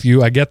beneath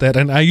you. I get that,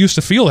 and I used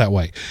to feel that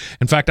way.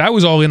 In fact, I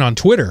was all in on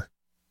Twitter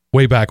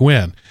way back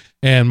when.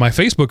 And my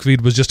Facebook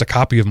feed was just a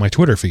copy of my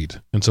Twitter feed.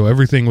 And so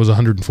everything was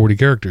 140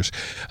 characters.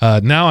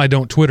 Now I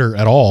don't Twitter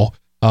at all.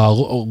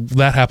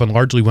 That happened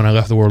largely when I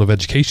left the world of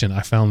education.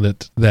 I found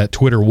that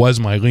Twitter was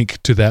my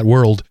link to that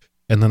world,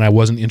 and then I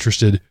wasn't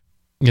interested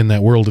in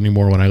that world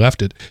anymore when I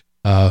left it.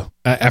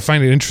 I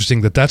find it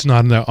interesting that that's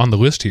not on the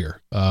list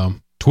here.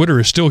 Twitter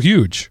is still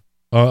huge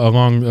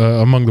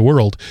among the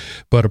world,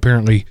 but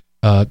apparently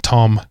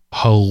Tom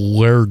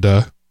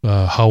Hawerda,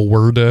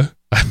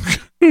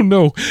 I don't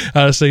know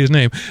how to say his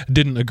name,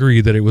 didn't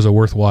agree that it was a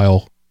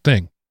worthwhile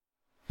thing.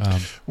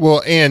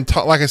 Well, and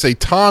like I say,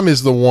 Tom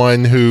is the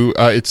one who,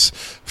 it's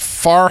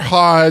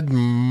Farhad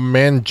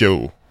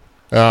Manjoo,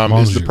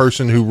 is the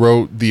person who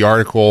wrote the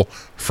article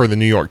for the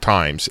New York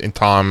Times, and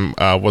Tom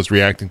was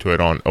reacting to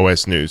it on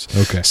OS News.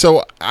 Okay.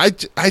 So I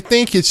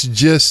think it's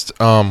just,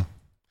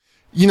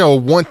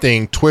 one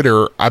thing,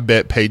 Twitter, I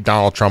bet, paid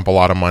Donald Trump a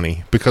lot of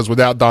money, because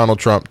without Donald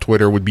Trump,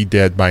 Twitter would be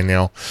dead by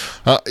now.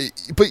 But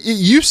it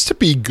used to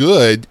be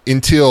good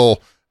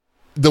until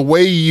the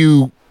way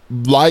you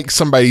like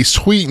somebody's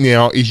tweet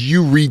now is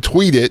you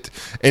retweet it.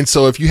 And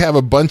so if you have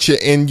a bunch of,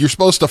 and you're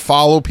supposed to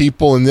follow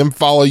people and them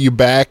follow you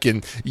back,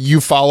 and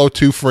you follow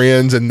two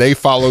friends and they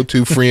follow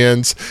two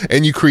friends,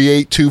 and you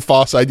create two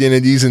false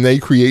identities and they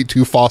create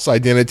two false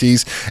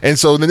identities. And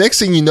so the next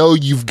thing you know,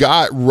 you've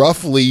got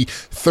roughly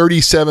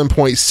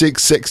 37.6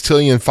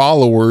 sextillion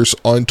followers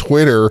on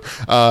Twitter,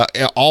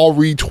 all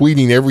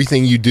retweeting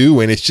everything you do.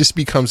 And it just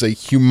becomes a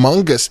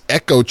humongous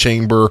echo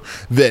chamber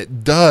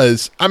that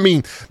does, I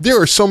mean,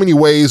 there are so many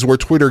ways where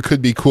Twitter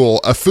could be cool.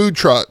 A food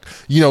truck,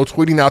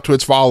 tweeting out to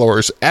its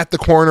followers at the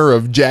corner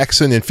of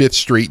Jackson and 5th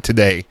Street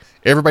today.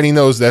 Everybody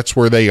knows that's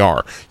where they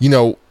are.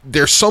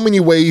 There's so many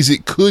ways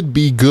it could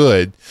be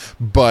good,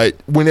 but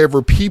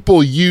whenever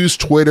people use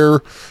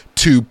Twitter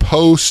to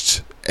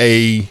post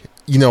a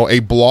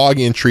blog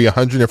entry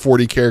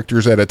 140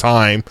 characters at a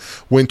time,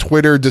 when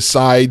Twitter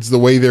decides the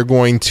way they're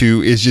going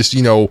to is just,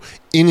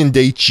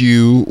 inundate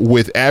you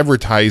with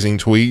advertising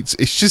tweets,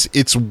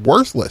 it's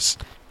worthless.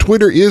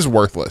 Twitter is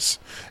worthless,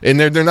 and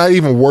they're not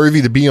even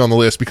worthy to be on the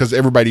list because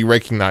everybody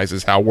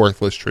recognizes how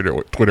worthless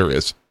Twitter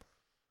is.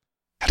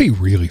 How do you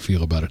really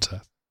feel about it,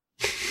 Seth?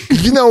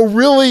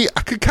 Really,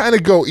 I could kind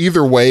of go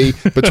either way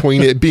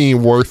between it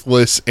being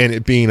worthless and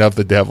it being of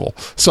the devil.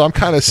 So I'm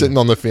kind of sitting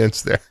on the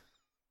fence there.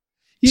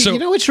 You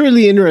know what's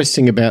really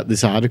interesting about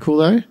this article,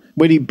 though?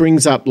 When he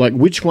brings up,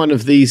 which one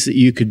of these that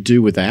you could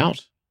do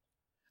without?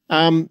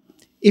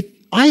 If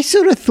I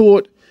sort of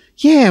thought,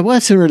 yeah, well,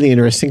 that's a really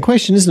interesting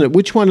question, isn't it?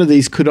 Which one of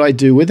these could I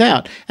do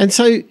without? And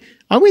so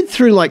I went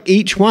through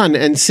each one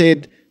and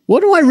said,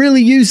 what do I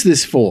really use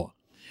this for?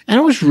 And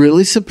I was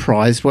really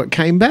surprised what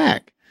came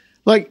back.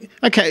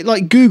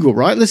 Google,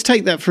 right? Let's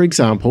take that for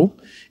example.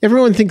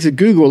 Everyone thinks of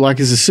Google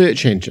as a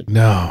search engine.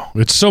 No,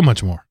 it's so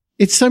much more.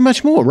 It's so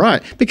much more,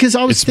 right? Because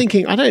I was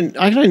thinking, I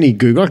don't need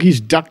Google. I can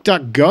use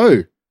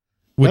DuckDuckGo.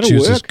 Which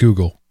uses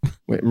Google.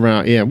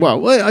 Right, yeah.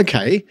 Well,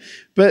 okay.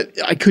 But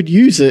I could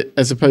use it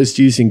as opposed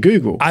to using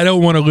Google. I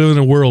don't want to live in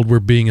a world where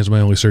Bing is my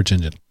only search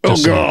engine.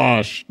 Oh,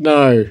 gosh.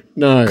 No.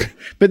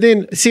 But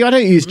then, see, I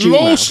don't use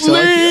Gmail. Los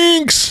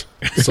links!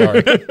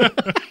 Sorry.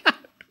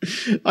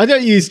 I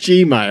don't use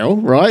Gmail,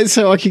 right?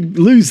 So I could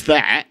lose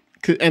that.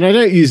 And I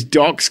don't use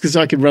Docs because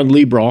I could run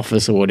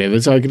LibreOffice or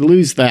whatever. So I could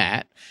lose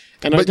that.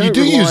 And but you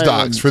do use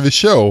Docs for the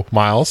show,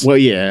 Miles. Well,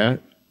 yeah,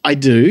 I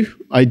do.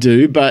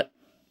 But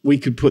we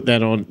could put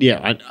that on.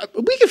 Yeah,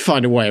 we could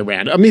find a way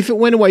around it. I mean, if it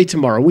went away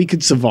tomorrow, we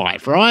could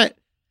survive, right?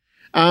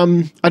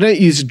 I don't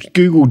use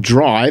Google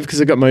Drive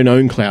because I've got my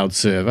own cloud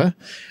server,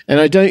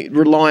 and I don't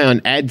rely on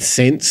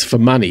AdSense for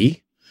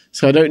money,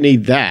 so I don't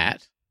need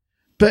that.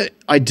 But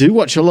I do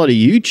watch a lot of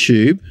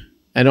YouTube,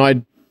 and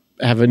I'd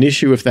have an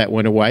issue if that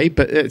went away,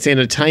 but it's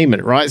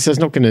entertainment, right? So it's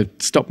not going to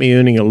stop me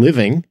earning a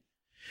living.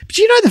 But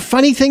the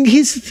funny thing,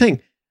 here's the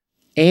thing,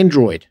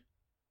 Android,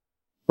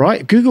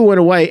 right? Google went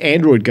away,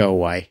 Android go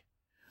away.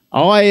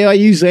 I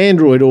use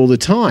Android all the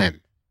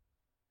time.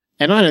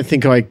 And I don't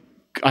think what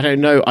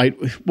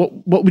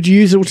would you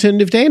use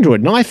alternative to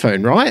Android? An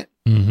iPhone, right?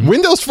 Mm-hmm.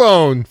 Windows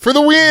Phone for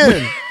the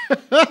win.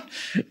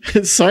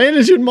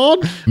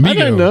 CyanogenMod? I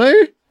don't know.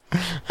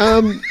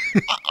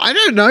 I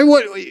don't know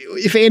what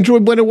if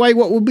Android went away,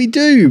 what would we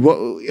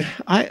do?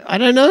 I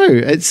don't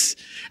know.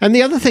 And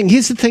the other thing,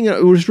 here's the thing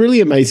that was really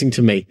amazing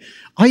to me.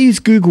 I use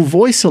Google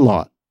Voice a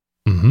lot.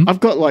 Mm-hmm. I've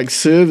got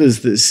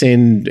servers that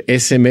send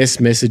SMS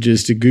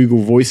messages to Google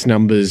Voice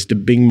numbers to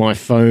Bing my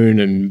phone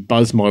and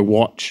buzz my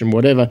watch and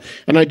whatever.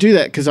 And I do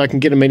that because I can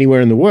get them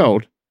anywhere in the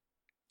world.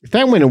 If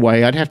that went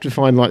away, I'd have to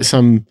find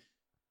some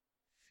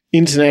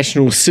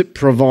international SIP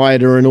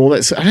provider and all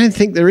that. So I don't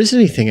think there is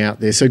anything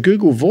out there. So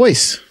Google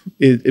Voice,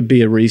 it'd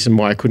be a reason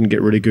why I couldn't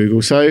get rid of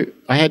Google. So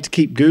I had to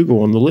keep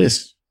Google on the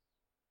list.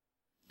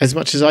 As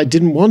much as I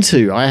didn't want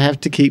to, I have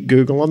to keep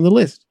Google on the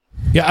list.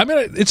 Yeah, I mean,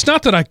 it's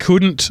not that I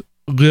couldn't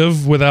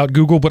live without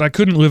Google, but I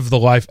couldn't live the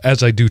life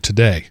as I do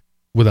today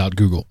without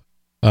Google.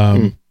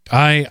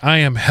 I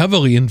am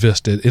heavily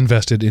invested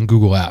in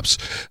Google Apps,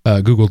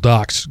 Google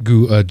Docs,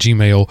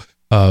 Gmail,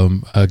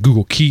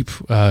 Google Keep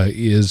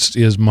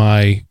is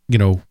my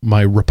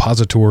my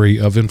repository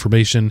of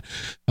information.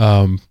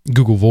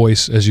 Google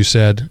Voice, as you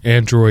said,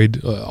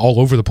 Android, all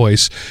over the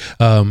place.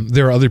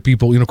 There are other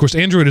people. Of course,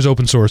 Android is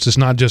open source. It's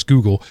not just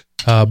Google,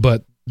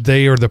 but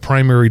they are the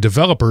primary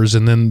developers,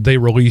 and then they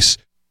release.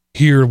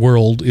 Here,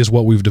 world is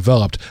what we've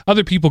developed.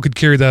 Other people could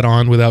carry that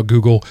on without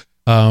Google,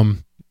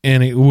 and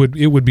it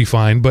would be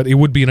fine, but it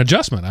would be an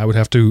adjustment. I would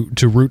have to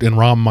root and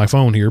ROM my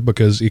phone here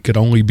because it could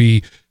only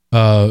be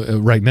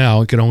right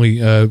now. It could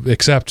only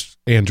accept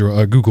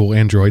Google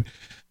Android.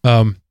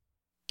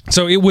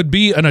 So it would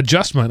be an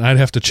adjustment. I'd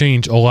have to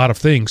change a lot of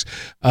things.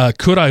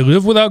 Could I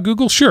live without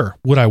Google? Sure.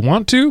 Would I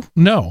want to?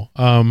 No.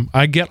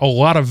 I get a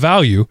lot of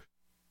value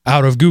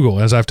out of Google,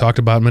 as I've talked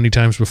about many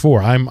times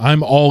before.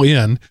 I'm all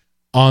in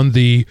on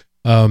the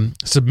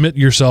submit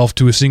yourself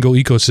to a single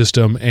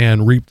ecosystem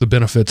and reap the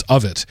benefits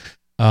of it.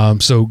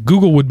 So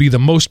Google would be the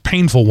most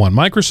painful one.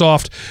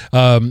 Microsoft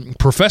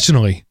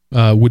professionally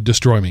would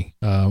destroy me.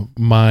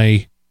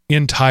 My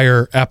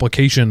entire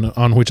application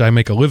on which I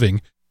make a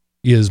living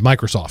is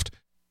Microsoft.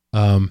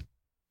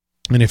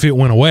 And if it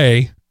went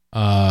away,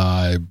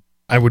 I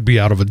would be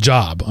out of a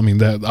job. I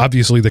mean,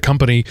 obviously the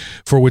company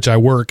for which I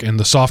work and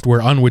the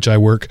software on which I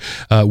work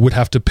would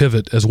have to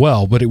pivot as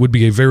well, but it would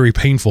be a very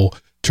painful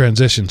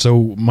transition.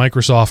 So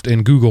Microsoft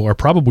and Google are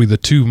probably the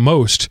two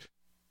most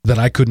that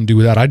I couldn't do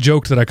without. I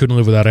joked that I couldn't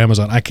live without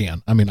Amazon. I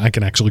can. I mean, I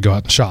can actually go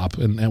out and shop,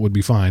 and that would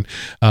be fine.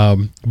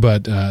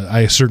 But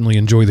I certainly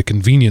enjoy the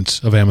convenience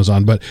of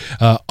Amazon. But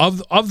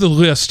of the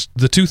list,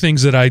 the two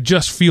things that I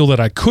just feel that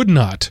I could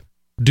not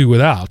do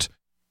without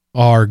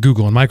are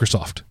Google and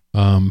Microsoft.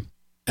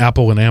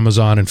 Apple and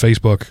Amazon and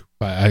Facebook,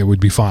 I would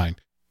be fine.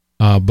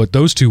 But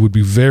those two would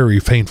be very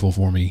painful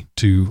for me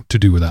to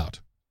do without.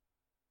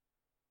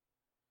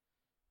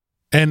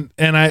 And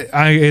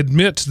I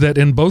admit that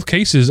in both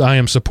cases, I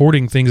am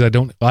supporting things I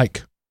don't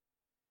like.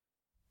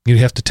 You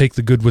have to take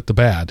the good with the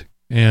bad.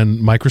 And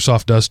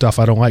Microsoft does stuff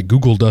I don't like.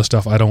 Google does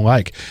stuff I don't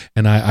like.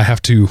 And I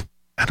have to,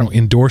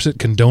 endorse it,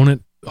 condone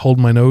it, hold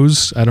my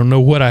nose. I don't know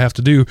what I have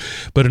to do.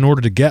 But in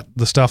order to get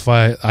the stuff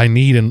I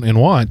need and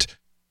want,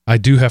 I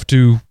do have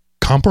to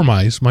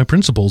compromise my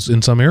principles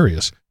in some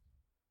areas.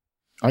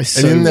 I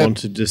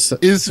wanted to say...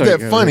 Isn't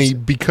that funny?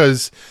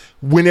 Because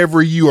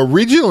whenever you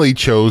originally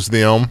chose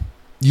them,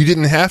 you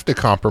didn't have to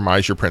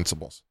compromise your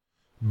principles.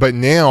 But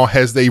now,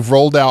 as they've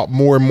rolled out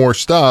more and more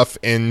stuff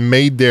and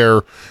made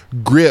their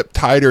grip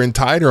tighter and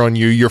tighter on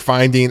you, you're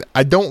finding,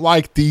 I don't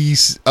like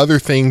these other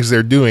things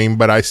they're doing,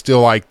 but I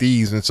still like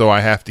these, and so I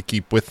have to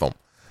keep with them.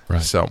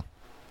 Right. So,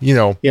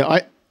 Yeah,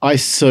 I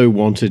so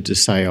wanted to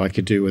say I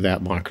could do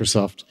without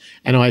Microsoft.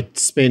 And I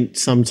spent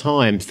some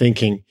time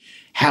thinking,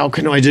 how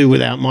can I do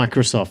without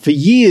Microsoft? For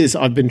years,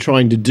 I've been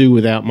trying to do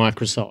without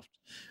Microsoft.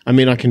 I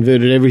mean, I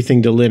converted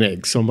everything to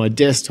Linux on my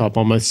desktop,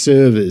 on my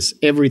servers,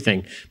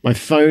 everything. My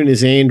phone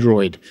is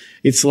Android.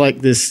 It's like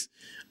this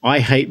I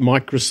hate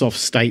Microsoft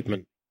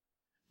statement.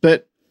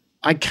 But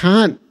I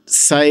can't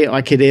say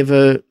I could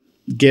ever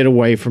get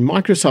away from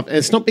Microsoft. And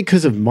it's not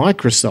because of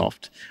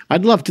Microsoft.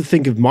 I'd love to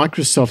think of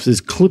Microsoft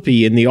as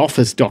Clippy in the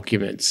Office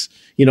documents.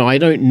 I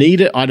don't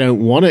need it. I don't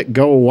want it.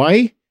 Go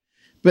away.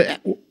 But,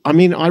 I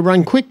mean, I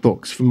run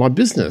QuickBooks for my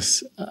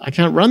business. I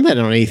can't run that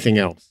on anything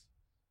else.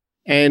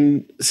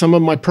 And some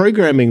of my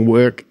programming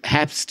work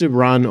has to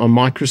run on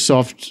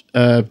Microsoft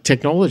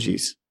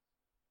technologies.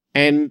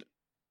 And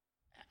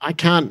I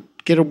can't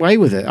get away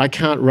with it. I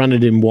can't run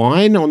it in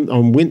Wine on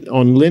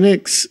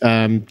Linux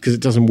because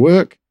it doesn't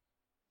work.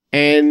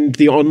 And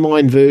the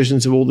online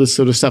versions of all this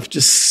sort of stuff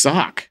just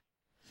suck.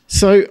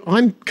 So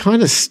I'm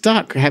kind of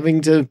stuck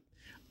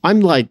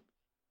I'm like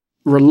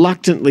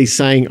reluctantly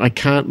saying I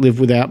can't live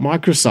without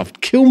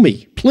Microsoft. Kill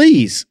me,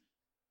 please.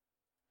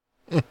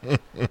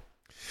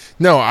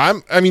 No,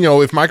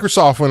 if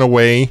Microsoft went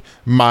away,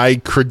 my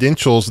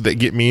credentials that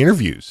get me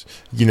interviews,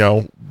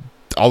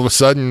 all of a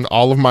sudden,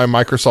 all of my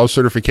Microsoft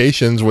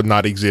certifications would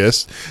not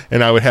exist,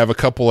 and I would have a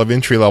couple of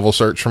entry-level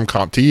certs from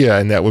CompTIA,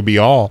 and that would be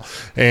all.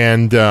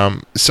 And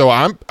so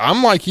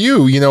I'm like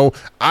you,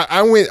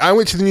 I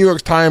went to the New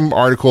York Times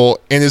article,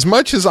 and as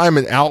much as I'm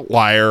an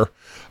outlier,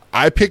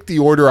 I picked the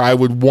order I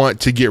would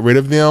want to get rid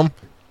of them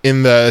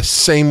in the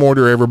same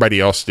order everybody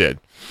else did.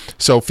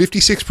 So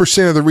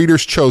 56% of the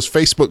readers chose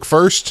Facebook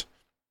first.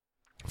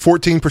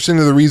 14%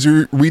 of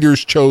the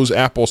readers chose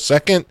Apple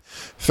second,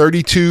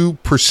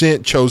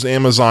 32% chose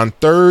Amazon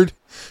third,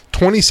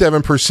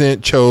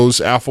 27%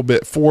 chose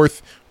Alphabet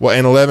fourth,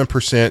 and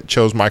 11%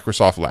 chose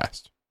Microsoft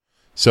last.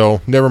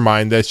 So never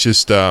mind. That's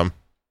just okay.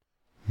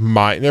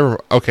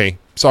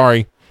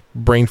 Sorry,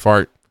 brain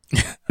fart.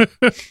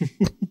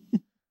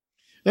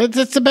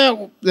 That's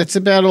about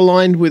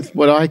aligned with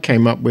what I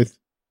came up with.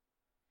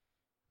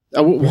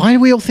 Why do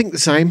we all think the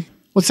same?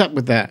 What's up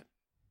with that?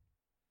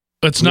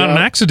 It's not an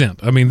accident.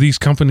 I mean, these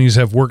companies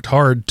have worked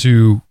hard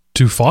to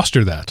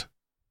foster that.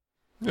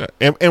 Yeah,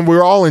 and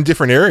we're all in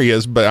different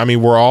areas, but I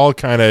mean, we're all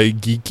kind of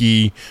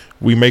geeky.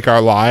 We make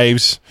our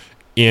lives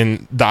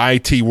in the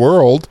IT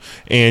world,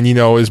 and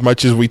as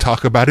much as we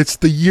talk about it's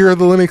the year of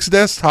the Linux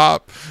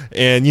desktop,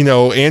 and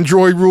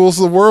Android rules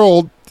the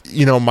world,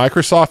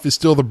 Microsoft is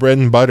still the bread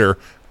and butter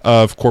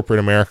of corporate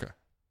America.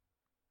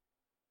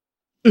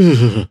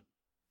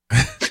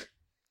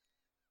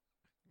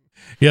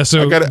 Yeah,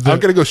 so I'm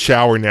gonna go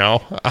shower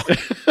now.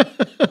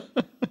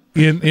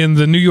 in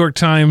the New York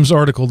Times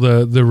article,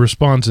 the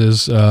response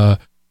is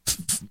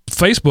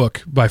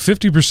Facebook by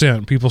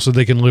 50%. People said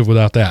they can live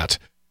without that.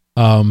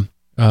 By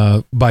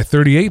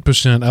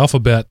 38%,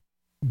 Alphabet,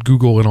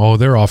 Google, and all of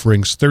their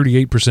offerings,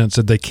 38%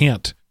 said they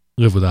can't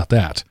live without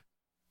that.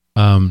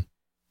 And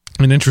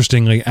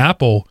interestingly,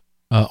 Apple,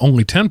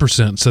 only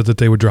 10% said that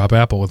they would drop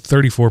Apple, and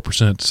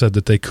 34% said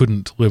that they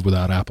couldn't live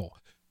without Apple.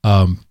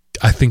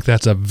 I think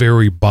that's a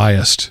very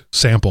biased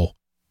sample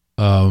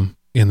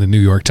in the New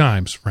York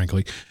Times,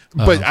 frankly.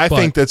 But I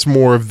think that's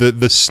more of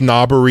the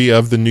snobbery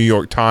of the New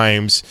York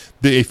Times.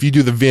 If you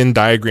do the Venn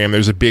diagram,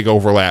 there's a big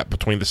overlap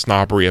between the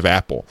snobbery of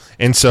Apple.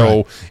 And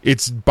so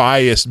it's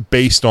biased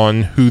based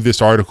on who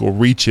this article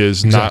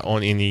reaches, not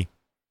on any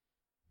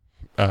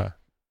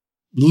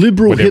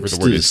liberal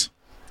hipsters.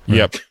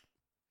 Yep.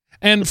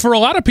 And for a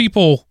lot of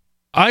people,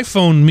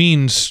 iPhone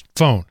means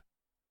phone.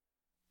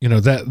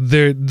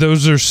 that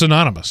those are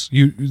synonymous.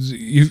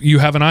 You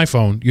have an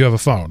iPhone, you have a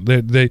phone.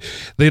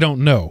 They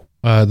don't know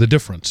the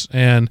difference.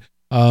 And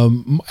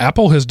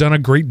Apple has done a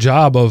great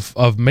job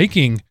of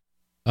making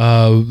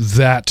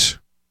that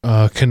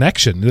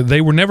connection.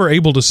 They were never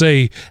able to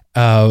say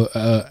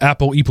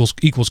Apple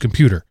equals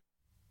computer,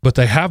 but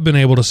they have been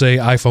able to say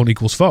iPhone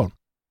equals phone.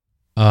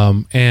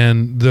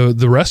 And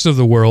the rest of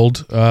the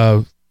world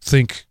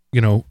think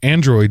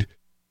Android,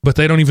 but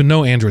they don't even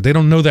know Android. They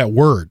don't know that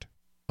word.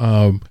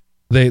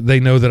 They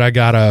know that I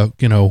got a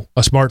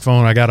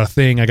smartphone, I got a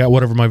thing, I got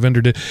whatever my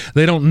vendor did.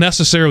 They don't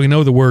necessarily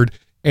know the word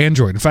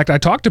Android. In fact, I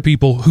talk to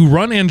people who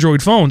run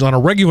Android phones on a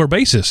regular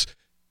basis,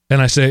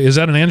 and I say, "Is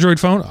that an Android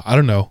phone?" "I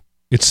don't know.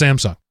 It's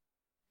Samsung."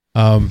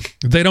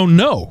 They don't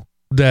know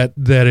that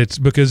it's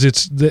because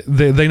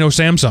they know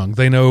Samsung,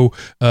 they know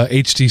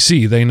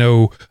HTC, they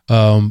know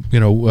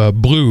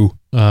Blue,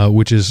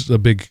 which is a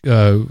big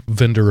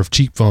vendor of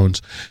cheap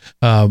phones.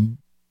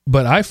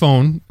 But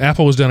iPhone,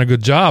 Apple has done a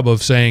good job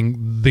of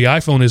saying the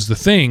iPhone is the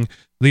thing.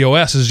 The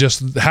OS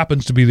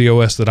happens to be the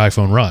OS that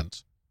iPhone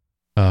runs.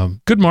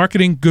 Good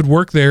marketing, good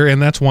work there,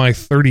 and that's why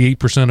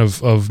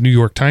 38% of New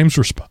York Times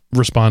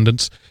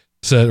respondents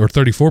said, or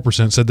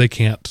 34% said they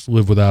can't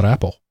live without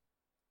Apple.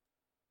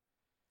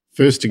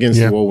 First against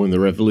the wall when the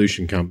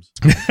revolution comes.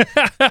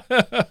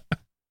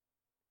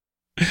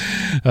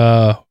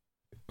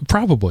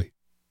 Probably.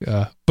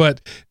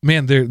 But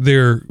man,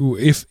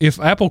 if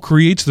Apple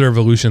creates the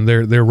revolution,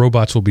 their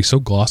robots will be so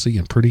glossy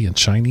and pretty and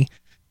shiny.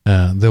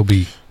 They'll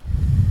be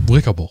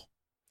lickable.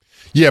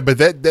 Yeah, but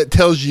that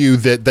tells you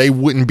that they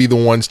wouldn't be the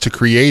ones to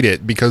create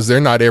it because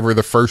they're not ever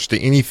the first to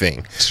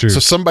anything. It's true.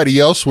 So somebody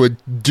else would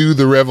do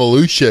the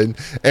revolution,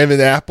 and then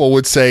Apple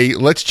would say,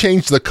 let's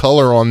change the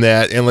color on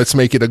that and let's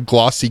make it a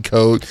glossy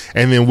coat,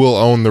 and then we'll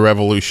own the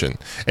revolution.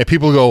 And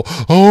people go,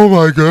 oh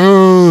my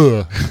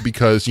God,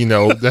 because,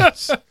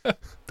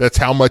 that's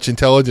how much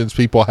intelligence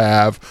people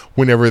have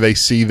whenever they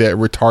see that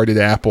retarded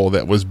apple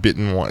that was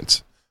bitten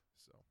once.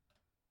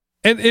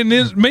 And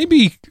it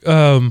maybe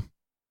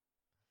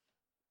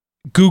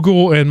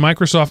Google and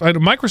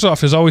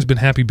Microsoft has always been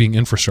happy being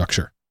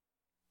infrastructure.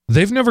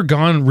 They've never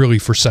gone really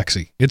for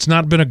sexy. It's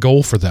not been a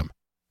goal for them.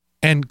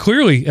 And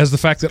clearly, as the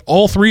fact that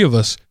all three of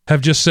us have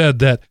just said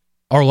that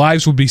our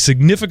lives would be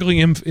significantly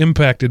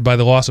impacted by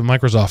the loss of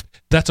Microsoft,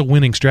 that's a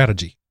winning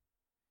strategy.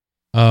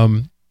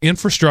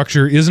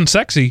 Infrastructure isn't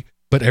sexy,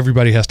 but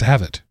everybody has to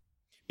have it.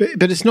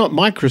 But it's not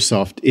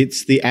Microsoft.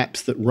 It's the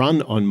apps that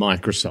run on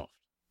Microsoft.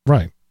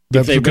 Right.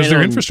 That's because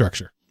they're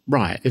infrastructure.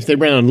 Right. If they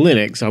ran on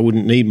Linux, I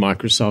wouldn't need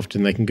Microsoft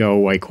and they can go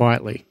away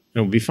quietly. It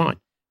would be fine.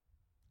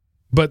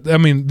 But, I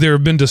mean, there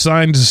have been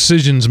design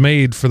decisions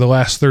made for the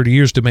last 30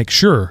 years to make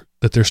sure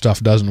that their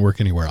stuff doesn't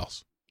work anywhere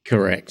else.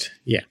 Correct.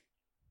 Yeah.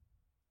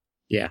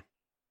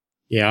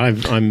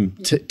 I'm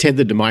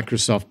tethered to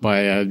Microsoft by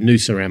a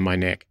noose around my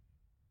neck.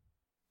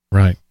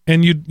 Right.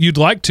 And you'd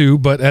like to,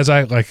 but as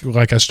I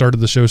like I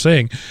started the show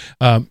saying,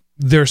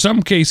 there are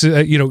some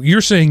cases,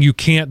 you're saying you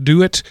can't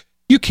do it.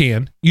 You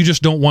can. You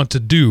just don't want to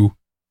do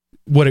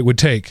what it would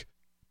take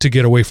to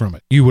get away from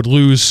it. You would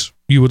lose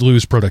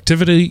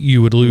productivity.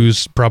 You would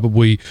lose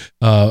probably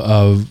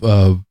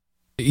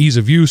ease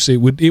of use. It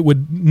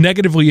would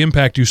negatively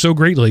impact you so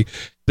greatly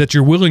that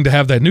you're willing to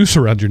have that noose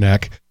around your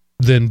neck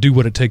than do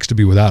what it takes to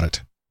be without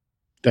it.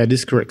 That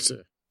is correct,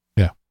 sir.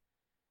 Yeah.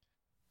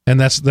 And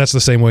that's the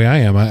same way I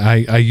am.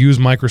 I use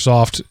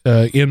Microsoft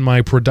in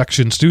my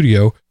production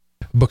studio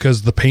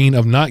because the pain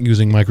of not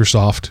using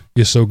Microsoft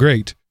is so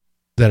great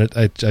that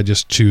I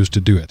just choose to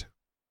do it.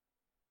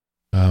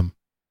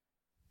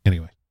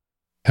 Anyway,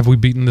 have we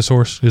beaten this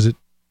horse? Is it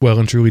well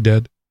and truly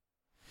dead?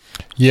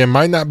 Yeah, it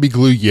might not be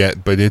glue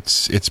yet, but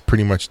it's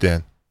pretty much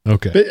dead.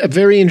 Okay. But a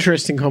very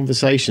interesting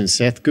conversation,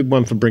 Seth. Good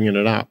one for bringing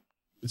it up.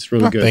 It's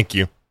really good. Thank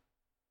you.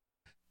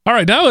 All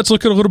right, now let's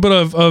look at a little bit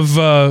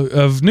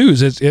of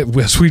news.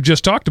 As we've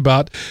just talked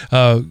about,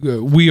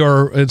 we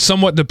are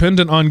somewhat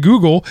dependent on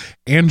Google.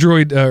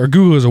 Android or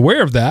Google is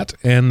aware of that,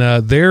 and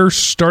they're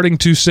starting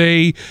to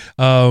say,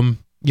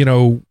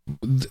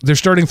 they're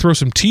starting to throw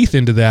some teeth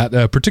into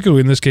that,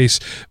 particularly in this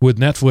case with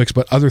Netflix,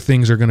 but other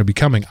things are going to be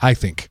coming, I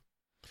think.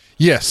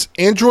 Yes,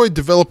 Android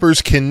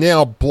developers can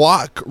now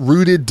block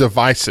rooted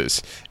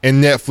devices,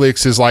 and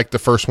Netflix is like the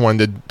first one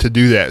to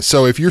do that.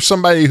 So if you're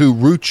somebody who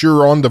roots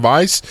your own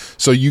device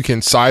so you can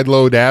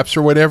sideload apps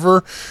or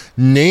whatever,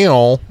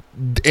 now,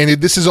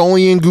 and this is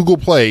only in Google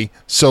Play,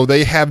 so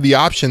they have the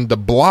option to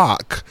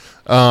block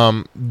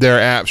their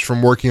apps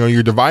from working on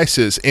your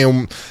devices.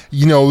 And,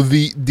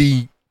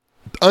 the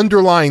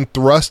underlying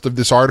thrust of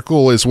this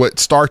article is what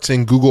starts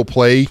in Google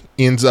Play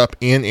ends up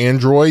in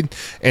Android,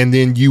 and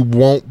then you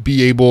won't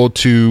be able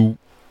to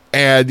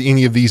add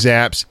any of these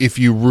apps if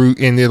you root,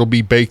 and it'll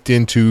be baked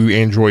into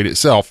Android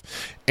itself.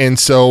 And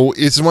so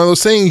it's one of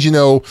those things,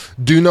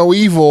 do no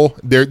evil.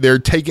 They're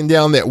taking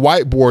down that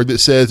whiteboard that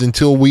says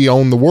until we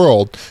own the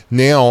world.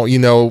 Now,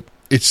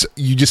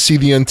 you just see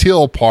the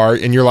until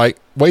part and you're like,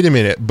 wait a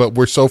minute, but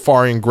we're so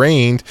far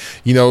ingrained,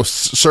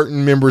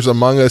 certain members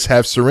among us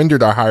have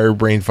surrendered our higher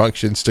brain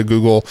functions to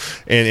Google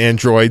and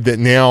Android that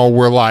now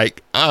we're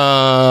like,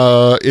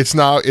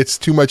 it's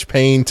too much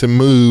pain to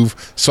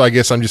move. So I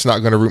guess I'm just not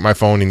going to root my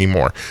phone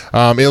anymore.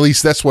 At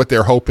least that's what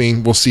they're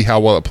hoping. We'll see how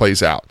well it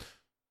plays out.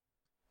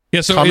 Yeah,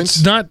 so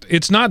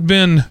it's not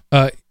been,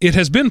 it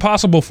has been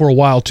possible for a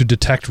while to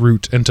detect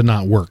root and to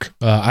not work.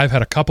 I've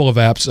had a couple of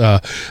apps,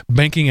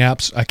 banking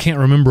apps. I can't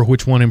remember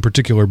which one in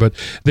particular, but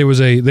there was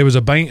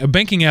a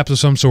banking app of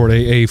some sort,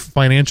 a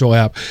financial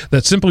app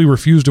that simply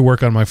refused to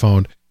work on my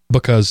phone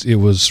because it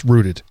was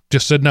rooted.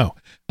 Just said no.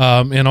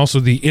 And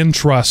also the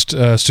Entrust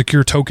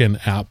secure token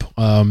app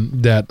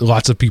that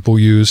lots of people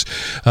use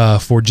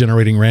for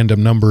generating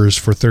random numbers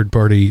for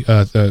third-party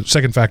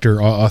second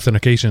factor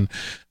authentication.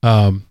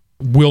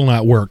 Will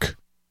not work,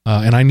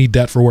 and I need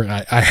that for work.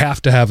 I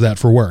have to have that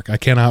for work. I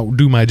cannot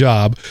do my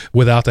job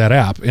without that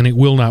app, and it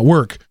will not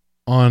work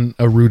on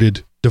a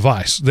rooted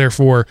device.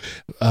 Therefore,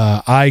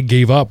 I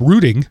gave up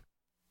rooting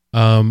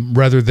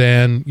rather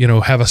than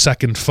have a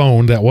second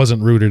phone that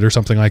wasn't rooted or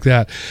something like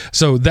that.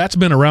 So that's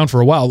been around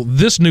for a while.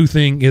 This new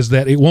thing is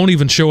that it won't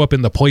even show up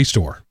in the Play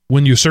Store.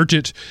 When you search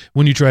it,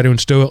 when you try to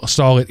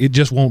install it, it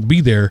just won't be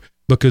there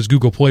because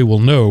Google Play will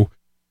know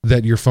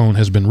that your phone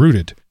has been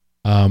rooted,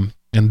 and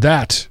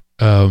that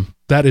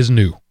is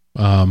new,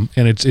 and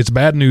it's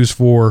bad news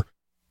for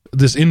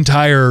this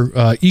entire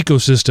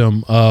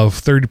ecosystem of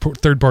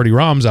third-party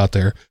ROMs out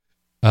there.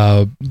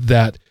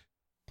 That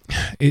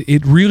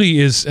it really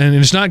is, and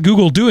it's not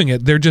Google doing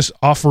it; they're just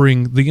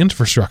offering the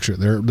infrastructure.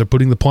 They're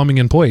putting the plumbing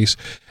in place,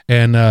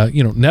 and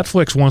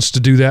Netflix wants to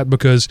do that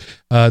because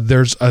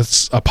there's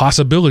a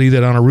possibility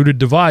that on a rooted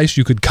device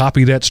you could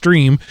copy that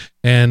stream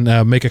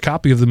and make a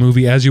copy of the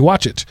movie as you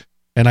watch it.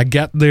 And I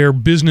get their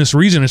business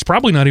reason. It's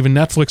probably not even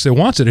Netflix that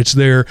wants it. It's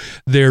their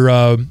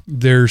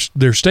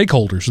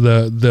stakeholders,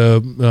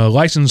 the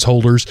license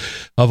holders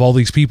of all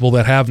these people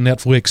that have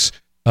Netflix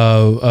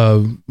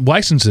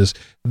licenses.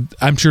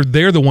 I'm sure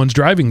they're the ones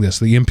driving this.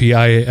 The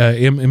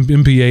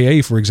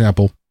MPAA, for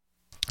example.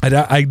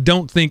 I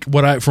don't think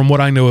from what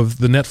I know of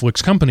the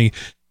Netflix company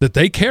that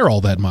they care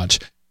all that much,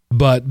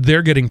 but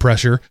they're getting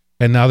pressure,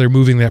 and now they're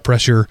moving that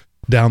pressure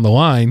down the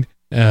line.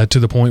 To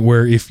the point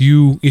where if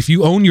you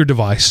own your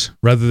device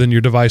rather than your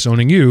device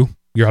owning you,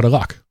 you're out of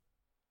luck.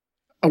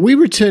 Are we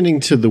returning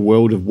to the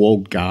world of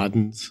walled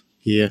gardens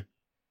here?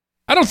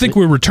 I don't think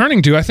we're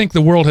returning to. I think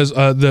the world has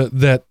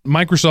that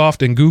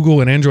Microsoft and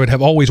Google and Android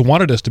have always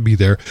wanted us to be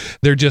there.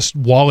 They're just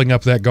walling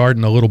up that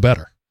garden a little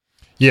better.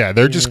 Yeah,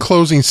 they're just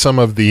closing some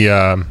of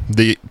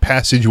the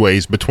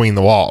passageways between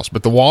the walls,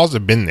 but the walls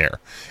have been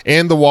there,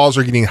 and the walls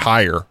are getting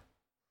higher.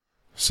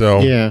 So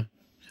yeah.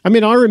 I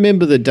mean, I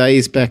remember the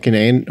days back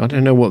in, I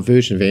don't know what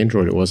version of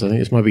Android it was. I think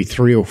it might be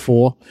 3 or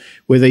 4,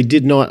 where they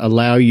did not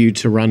allow you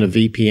to run a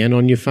VPN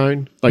on your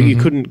phone. Like you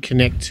couldn't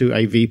connect to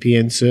a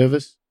VPN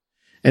service.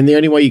 And the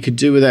only way you could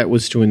do that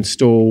was to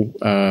install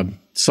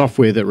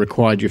software that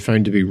required your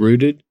phone to be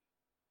rooted.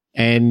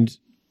 And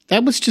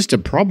that was just a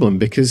problem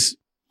because,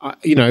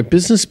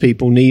 business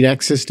people need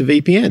access to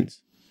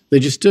VPNs. They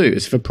just do.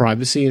 It's for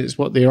privacy and it's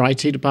what their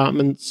IT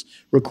departments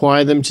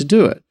require them to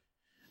do it.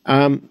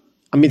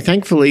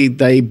 Thankfully,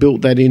 they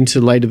built that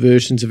into later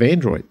versions of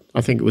Android.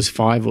 I think it was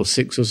 5 or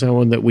 6 or so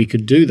on that we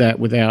could do that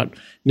without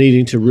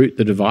needing to root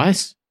the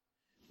device.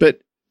 But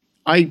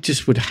I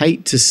just would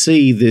hate to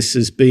see this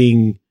as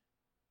being,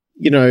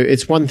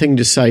 it's one thing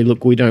to say,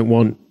 look, we don't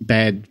want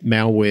bad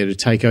malware to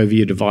take over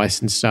your device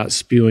and start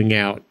spewing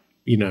out,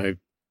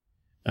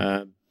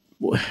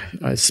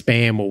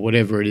 spam or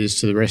whatever it is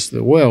to the rest of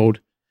the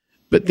world.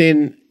 But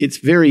then it's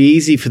very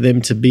easy for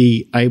them to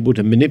be able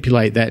to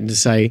manipulate that and to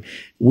say,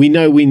 we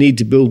know we need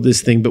to build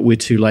this thing, but we're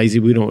too lazy.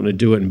 We don't want to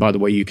do it. And by the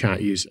way, you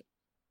can't use it.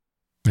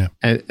 Yeah.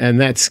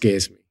 And that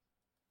scares me.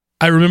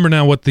 I remember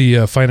now what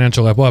the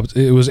financial app was.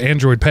 It was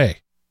Android Pay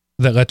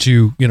that lets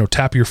you,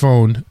 tap your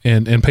phone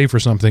and pay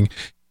for something.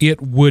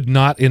 It would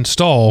not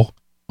install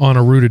on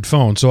a rooted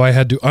phone. So I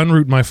had to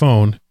unroot my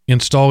phone,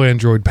 install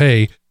Android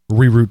Pay,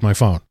 reroute my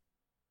phone.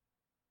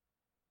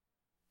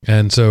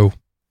 And so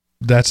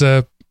that's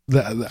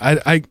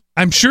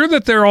I'm sure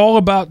that they're all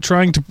about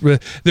trying to,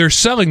 they're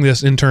selling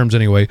this in terms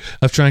anyway,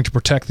 of trying to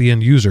protect the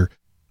end user.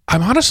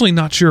 I'm honestly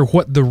not sure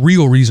what the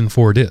real reason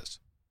for it is.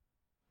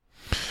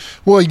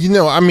 Well,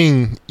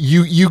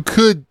 you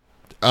could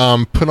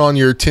put on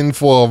your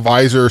tinfoil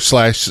visor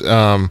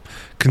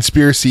 /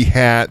 conspiracy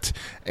hat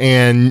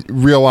and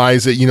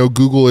realize that,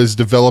 Google is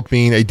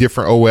developing a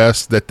different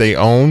OS that they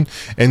own.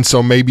 And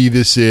so maybe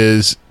this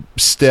is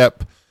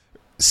step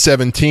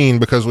 17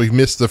 because we've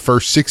missed the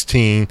first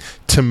 16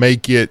 to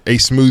make it a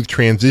smooth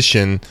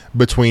transition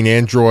between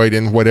Android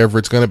and whatever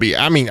it's going to be.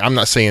 I'm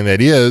not saying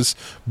that is,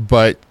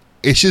 but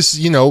it's just,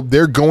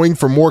 they're going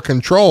for more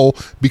control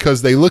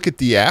because they look at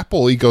the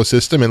Apple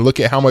ecosystem and look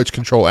at how much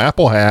control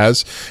Apple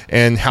has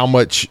and how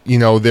much,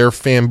 their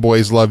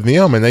fanboys love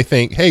them. And they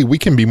think, hey, we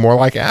can be more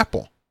like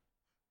Apple.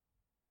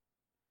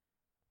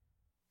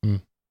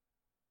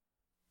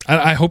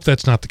 I hope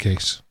that's not the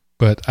case.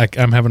 but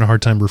I'm having a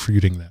hard time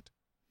refuting that.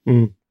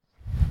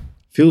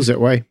 Feels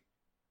that way.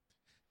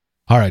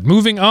 All right,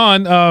 moving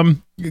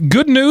on.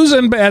 Good news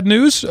and bad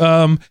news.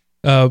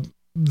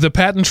 The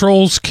patent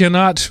trolls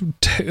cannot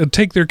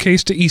take their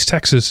case to East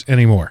Texas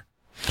anymore.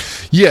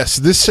 Yes,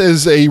 this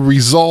is a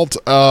result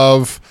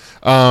of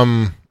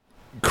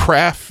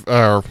Kraft.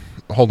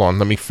 Hold on,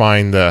 let me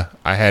find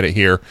I had it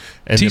here.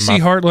 And TC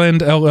Heartland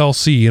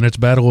LLC in its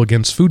battle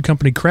against food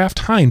company Kraft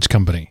Heinz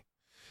Company.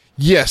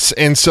 Yes,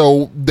 and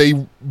so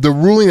the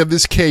ruling of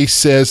this case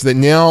says that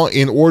now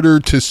in order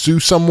to sue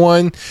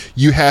someone,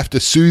 you have to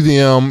sue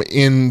them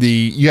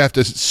you have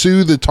to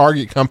sue the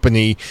target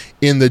company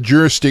in the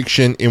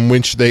jurisdiction in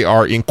which they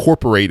are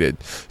incorporated.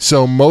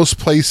 So most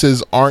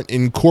places aren't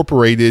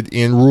incorporated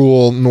in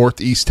rural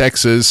Northeast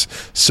Texas,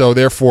 so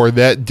therefore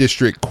that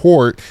district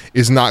court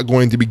is not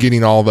going to be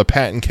getting all the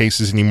patent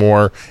cases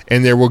anymore,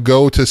 and they will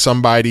go to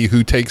somebody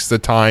who takes the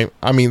time.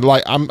 I mean,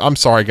 like I'm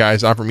sorry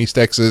guys, I'm from East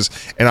Texas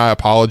and I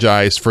apologize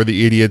for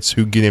the idiots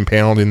who get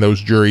impaneled in those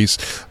juries,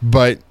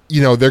 but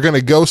they're going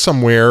to go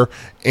somewhere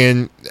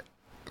and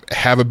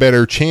have a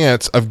better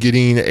chance of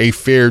getting a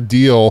fair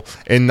deal,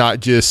 and not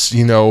just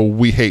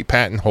we hate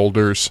patent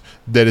holders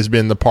that has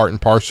been the part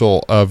and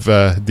parcel of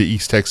the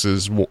East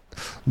Texas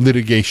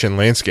litigation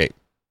landscape.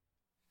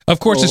 Of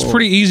course, it's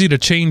pretty easy to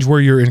change where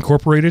you're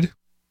incorporated,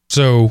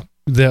 so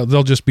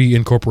they'll just be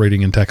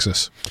incorporating in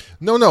Texas.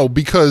 No,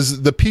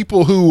 because the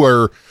people who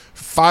are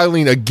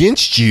filing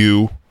against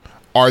you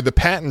are the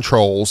patent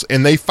trolls,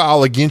 and they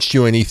file against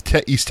you in East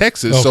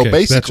Texas. Okay, so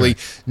basically,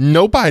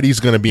 nobody's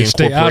going to be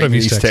incorporated in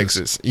East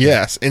Texas.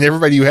 Yes, and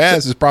everybody who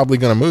has is probably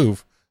going to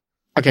move.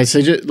 Okay, so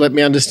let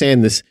me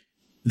understand this.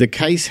 The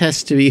case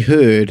has to be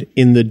heard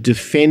in the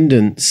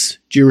defendant's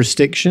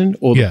jurisdiction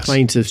or the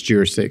plaintiff's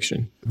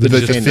jurisdiction? The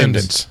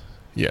defendant's.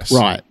 Yes.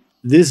 Right.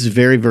 This is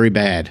very, very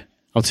bad.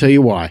 I'll tell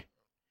you why.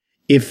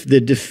 If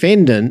the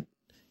defendant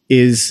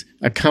is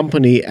a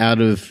company out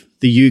of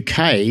the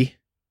UK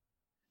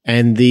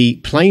and the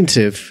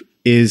plaintiff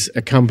is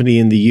a company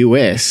in the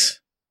US,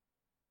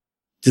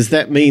 does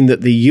that mean that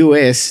the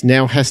US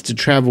now has to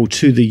travel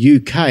to the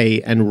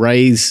UK and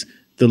raise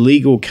the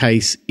legal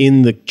case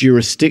in the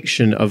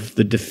jurisdiction of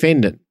the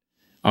defendant,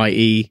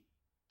 i.e.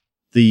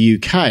 the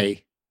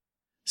UK?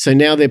 So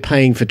now they're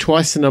paying for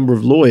twice the number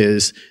of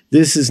lawyers.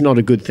 This is not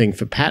a good thing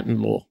for patent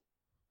law.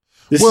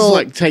 This is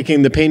like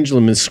taking the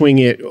pendulum and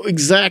swinging it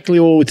exactly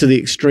all to the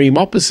extreme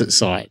opposite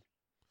side.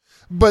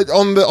 But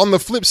on the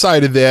flip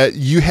side of that,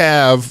 you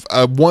have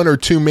a 1 or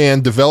 2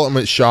 man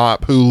development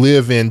shop who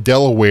live in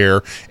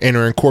Delaware and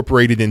are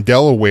incorporated in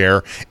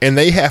Delaware, and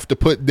they have to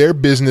put their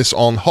business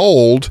on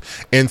hold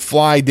and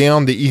fly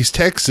down to East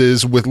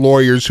Texas with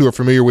lawyers who are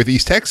familiar with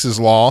East Texas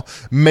law,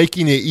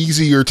 making it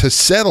easier to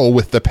settle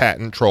with the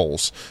patent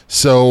trolls.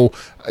 So,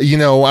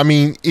 I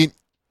mean,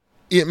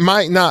 it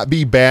might not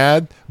be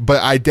bad,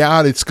 but I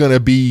doubt it's going to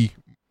be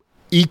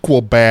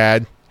equal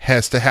bad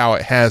as to how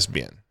it has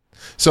been.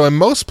 So in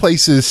most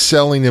places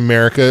selling in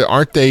America,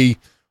 aren't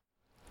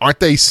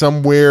they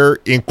somewhere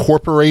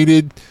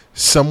incorporated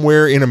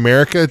somewhere in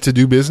America to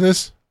do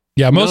business?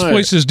 Yeah, most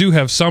places do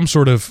have some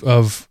sort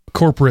of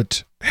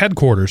corporate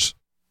headquarters,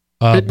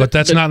 but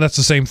that's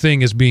the same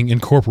thing as being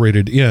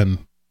incorporated in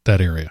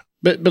that area.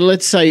 But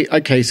let's say,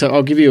 okay, so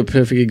I'll give you a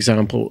perfect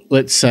example.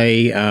 Let's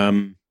say,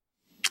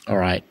 all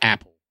right,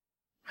 Apple.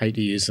 I hate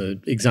to use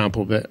an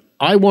example, but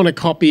I want to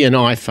copy an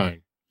iPhone.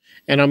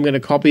 And I'm going to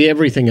copy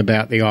everything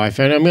about the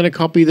iPhone. I'm going to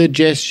copy the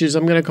gestures.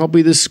 I'm going to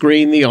copy the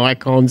screen, the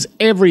icons,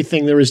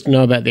 everything there is to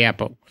know about the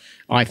Apple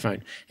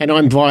iPhone. And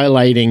I'm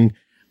violating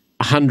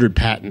 100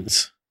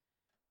 patents.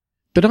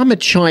 But I'm a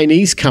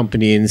Chinese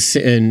company in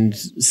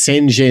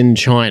Shenzhen,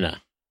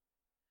 China.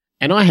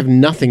 And I have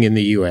nothing in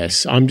the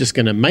US. I'm just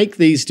going to make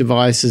these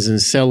devices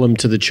and sell them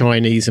to the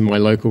Chinese in my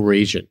local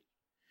region.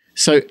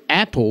 So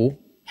Apple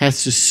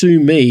has to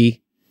sue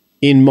me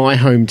in my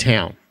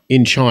hometown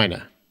in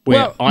China,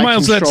 where I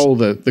control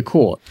the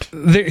court.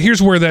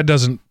 Here's where that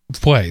doesn't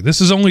play. This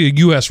is only a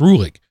U.S.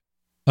 ruling.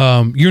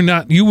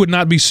 You would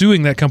not be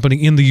suing that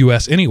company in the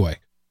U.S. anyway.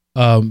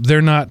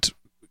 They're not,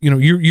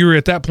 you're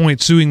at that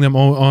point suing them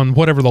on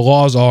whatever the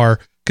laws are,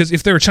 because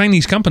if they're a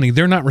Chinese company,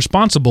 they're not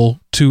responsible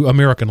to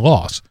American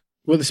laws.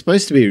 Well, they're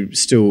supposed to be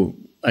still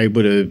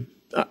able to.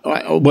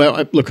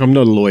 Look, I'm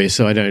not a lawyer,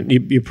 so I don't.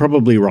 You're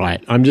probably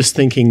right. I'm just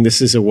thinking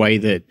this is a way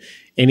that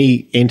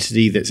any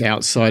entity that's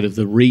outside of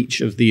the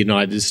reach of the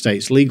United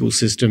States legal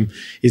system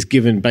is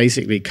given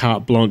basically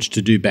carte blanche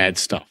to do bad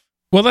stuff.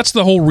 Well, that's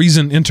the whole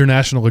reason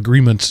international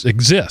agreements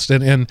exist,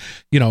 and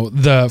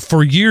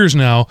for years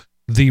now,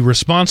 the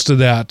response to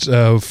that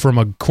from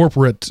a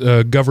corporate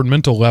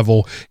governmental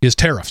level is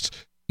tariffs.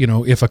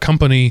 If a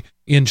company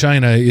in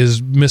China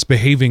is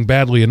misbehaving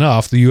badly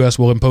enough, the U.S.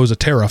 will impose a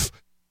tariff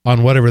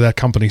on whatever that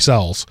company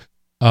sells.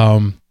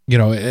 And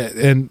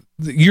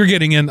you're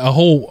getting in a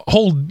whole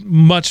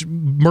much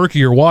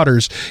murkier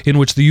waters in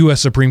which the U.S.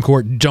 Supreme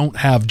Court don't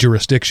have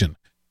jurisdiction.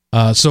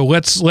 So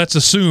let's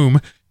assume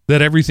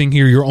that everything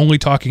here, you're only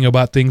talking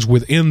about things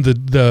within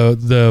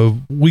the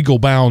legal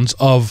bounds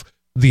of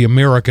the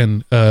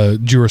American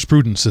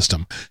jurisprudence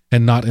system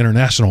and not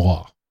international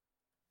law,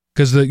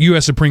 because the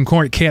U.S. Supreme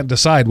Court can't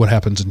decide what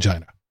happens in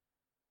China.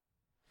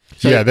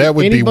 So yeah, that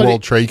would be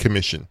World Trade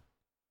Commission.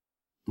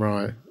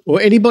 Right.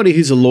 Or anybody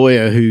who's a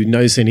lawyer who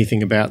knows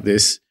anything about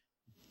this,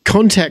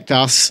 contact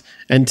us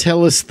and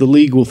tell us the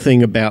legal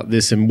thing about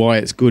this and why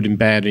it's good and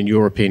bad in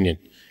your opinion,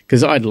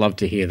 because I'd love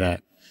to hear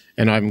that.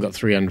 And I haven't got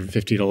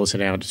 $350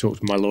 an hour to talk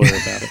to my lawyer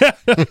about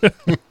it.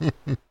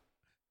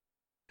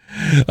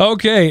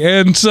 Okay,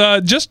 and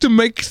just to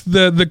make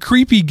the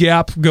creepy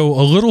gap go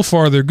a little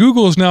farther,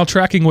 Google is now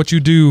tracking what you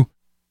do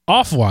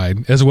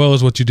offline as well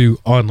as what you do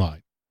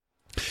online.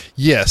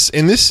 Yes,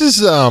 and this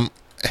is,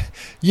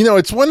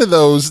 it's one of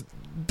those,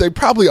 they've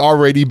probably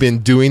already been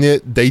doing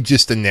it. They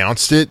just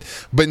announced it.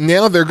 But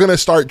now they're going to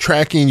start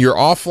tracking your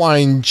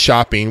offline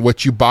shopping,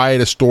 what you buy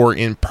at a store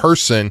in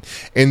person,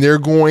 and they're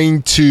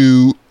going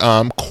to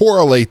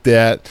correlate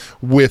that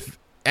with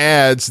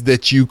ads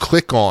that you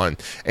click on.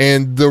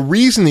 And the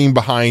reasoning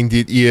behind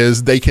it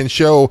is they can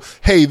show,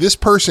 hey, this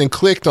person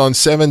clicked on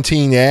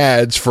 17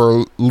 ads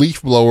for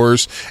leaf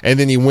blowers, and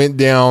then he went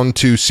down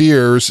to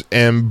Sears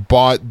and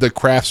bought the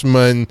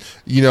Craftsman,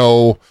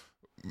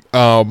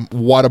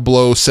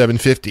 Water-Blow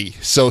 750.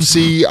 So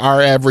see,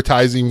 our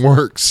advertising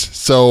works.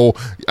 So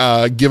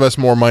give us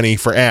more money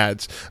for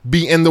ads.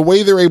 And the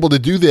way they're able to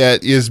do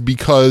that is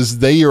because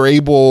they are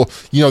able,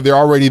 they're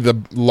already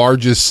the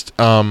largest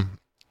online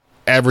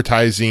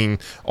advertising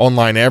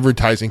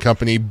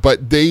company, but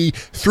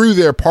through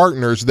their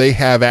partners, they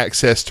have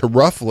access to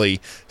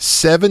roughly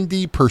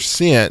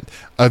 70%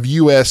 of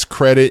U.S.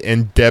 credit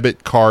and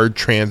debit card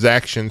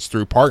transactions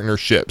through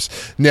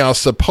partnerships. Now,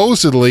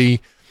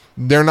 supposedly,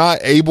 they're not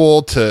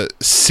able to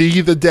see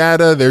the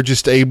data. They're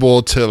just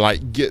able to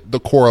get the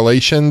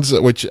correlations,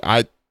 which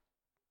I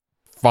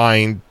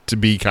find to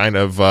be kind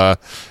of, how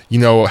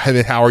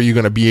are you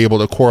going to be able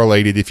to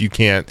correlate it if you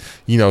can't,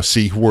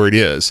 see where it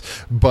is?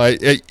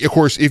 But of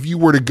course, if you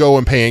were to go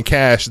and pay in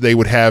cash, they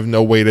would have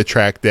no way to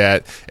track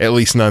that, at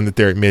least none that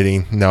they're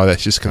admitting. No,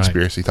 that's just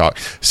conspiracy talk.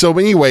 So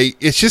anyway,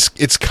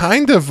 it's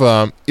kind of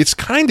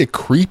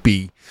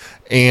creepy.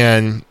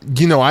 And,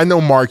 I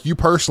know, Mark, you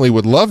personally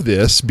would love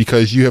this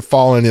because you have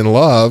fallen in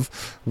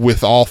love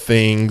with all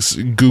things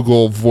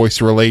Google voice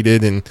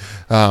related. And,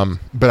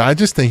 but I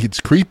just think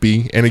it's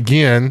creepy. And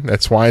again,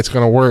 that's why it's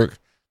going to work.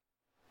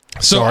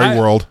 Sorry,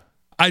 world.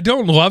 I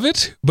don't love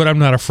it, but I'm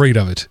not afraid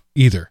of it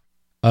either.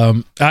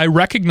 I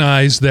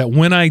recognize that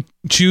when I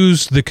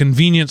choose the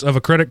convenience of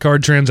a credit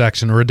card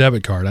transaction or a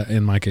debit card,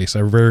 in my case,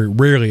 I very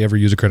rarely ever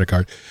use a credit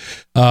card.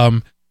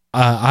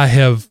 I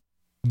have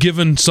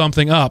given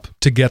something up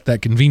to get that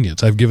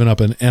convenience. I've given up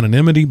an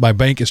anonymity. My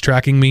bank is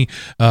tracking me.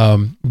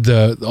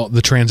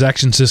 The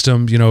transaction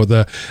system,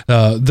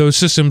 those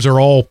systems are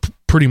all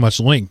pretty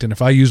much linked. And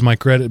if I use my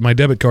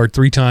debit card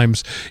 3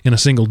 times in a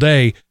single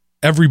day,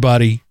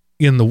 everybody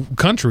in the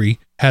country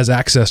has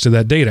access to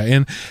that data.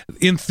 And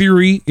in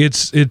theory,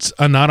 it's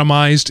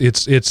anonymized.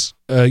 It's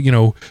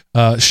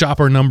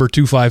shopper number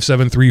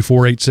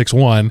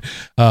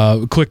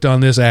 25734861 clicked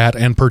on this ad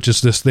and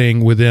purchased this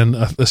thing within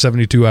a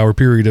 72-hour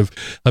period of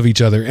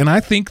each other. And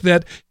I think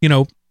that,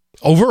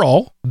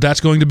 overall,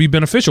 that's going to be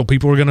beneficial.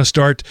 People are going to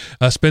start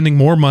spending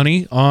more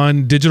money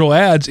on digital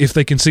ads if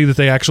they can see that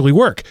they actually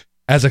work.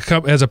 As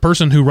a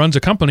person who runs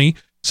a company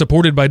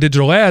supported by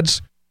digital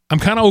ads, I'm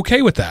kind of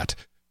okay with that.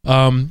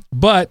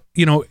 But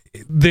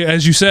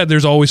as you said,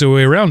 there's always a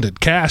way around it.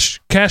 Cash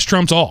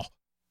trumps all.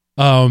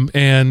 But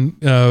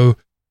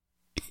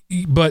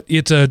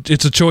it's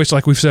a choice,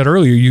 like we've said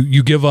earlier.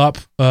 You give up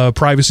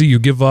privacy, you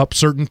give up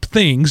certain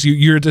things.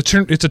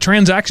 It's a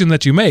transaction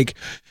that you make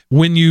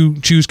when you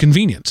choose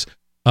convenience.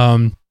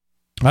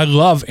 I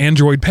love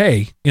Android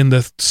Pay in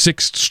the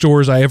 6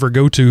 stores I ever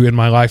go to in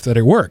my life that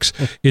it works.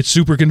 It's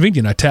super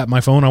convenient. I tap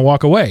my phone, I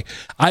walk away.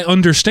 I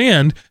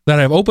understand that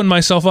I've opened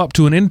myself up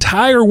to an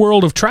entire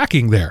world of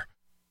tracking there.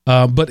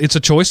 But it's a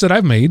choice that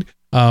I've made.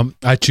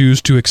 I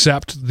choose to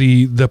accept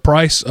the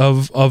price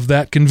of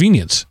that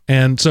convenience.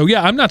 And so,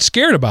 yeah, I'm not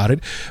scared about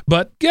it,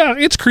 but yeah,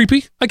 it's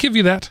creepy. I give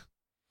you that.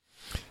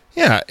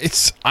 Yeah,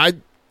 I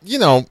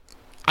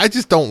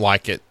just don't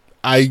like it.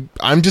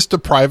 I'm just a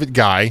private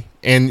guy,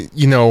 and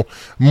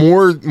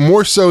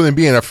more so than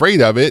being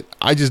afraid of it,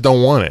 I just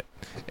don't want it.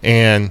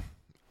 And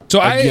so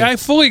I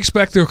fully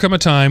expect there'll come a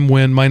time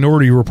when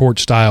Minority Report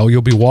style,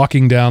 you'll be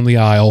walking down the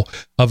aisle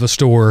of a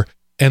store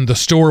and the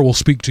store will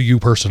speak to you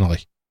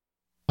personally.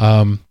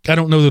 I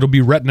don't know that it'll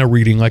be retina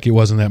reading like it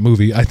was in that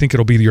movie. I think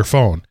it'll be your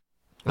phone.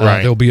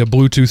 Right. There'll be a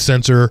Bluetooth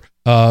sensor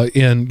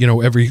in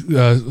every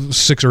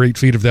 6 or 8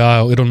 feet of the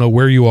aisle. It'll know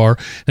where you are,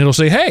 and it'll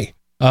say, "Hey,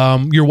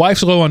 your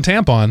wife's low on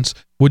tampons.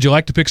 Would you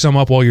like to pick some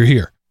up while you're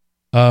here?"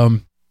 I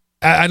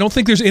don't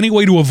think there's any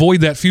way to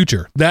avoid that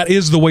future. That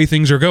is the way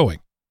things are going.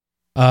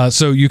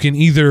 So you can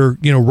either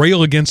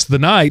rail against the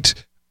night,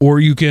 or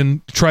you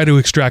can try to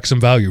extract some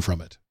value from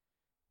it.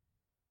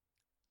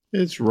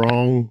 It's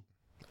wrong.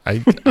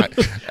 I'm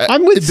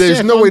with there's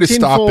Steph. no way to I'm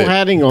stop it.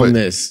 Hatting on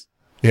this.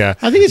 Yeah.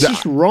 I think it's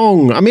just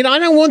wrong. I mean, I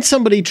don't want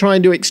somebody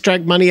trying to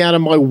extract money out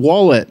of my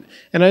wallet,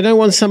 and I don't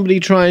want somebody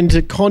trying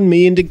to con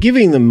me into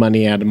giving them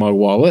money out of my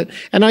wallet,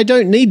 and I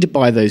don't need to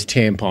buy those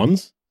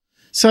tampons.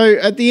 So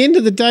at the end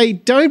of the day,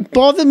 don't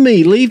bother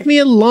me. Leave me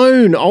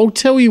alone. I'll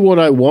tell you what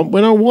I want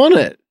when I want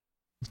it.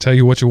 Tell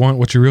you what you want,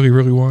 what you really,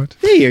 really want.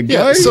 There you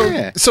go.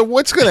 So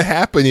what's going to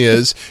happen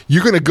is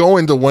you're going to go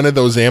into one of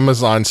those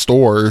Amazon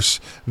stores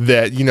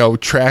that,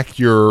 track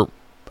your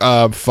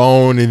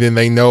phone, and then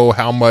they know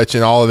how much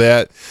and all of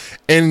that.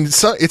 And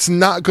so it's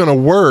not going to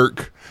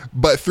work,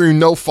 but through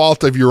no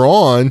fault of your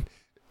own.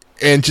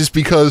 And just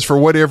because for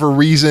whatever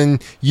reason,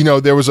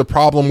 there was a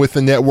problem with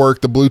the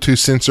network, the Bluetooth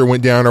sensor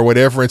went down or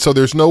whatever. And so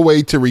there's no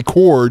way to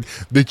record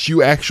that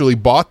you actually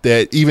bought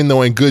that, even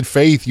though in good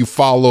faith you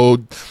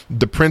followed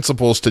the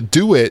principles to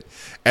do it.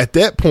 At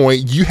that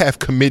point, you have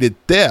committed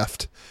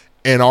theft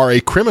and are a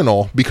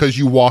criminal because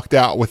you walked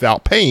out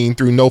without paying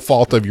through no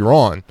fault of your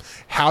own.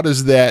 How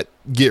does that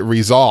get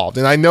resolved?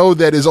 And I know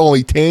that is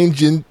only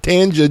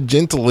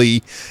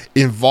tangentially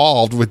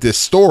involved with this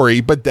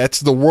story, but that's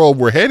the world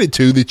we're headed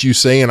to, that you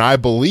say, and I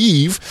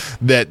believe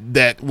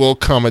that will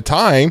come a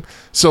time.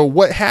 So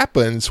what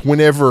happens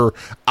whenever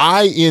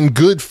I, in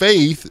good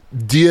faith,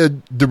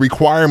 did the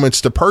requirements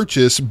to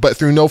purchase, but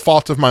through no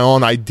fault of my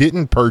own, I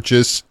didn't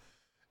purchase?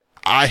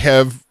 I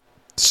have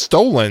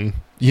stolen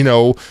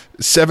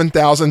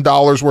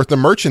 $7,000 worth of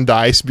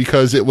merchandise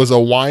because it was a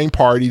wine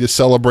party to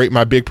celebrate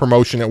my big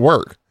promotion at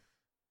work.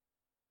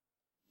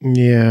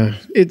 Yeah,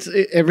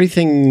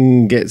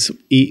 everything gets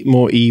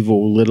more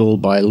evil little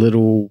by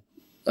little.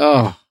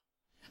 Oh,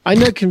 I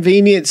know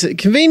convenience.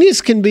 Convenience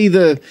can be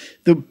the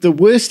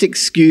worst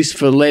excuse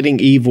for letting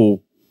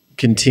evil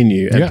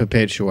continue and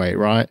perpetuate,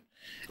 right?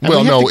 And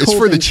well, no, it's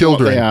for the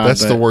children.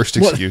 That's the worst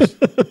excuse.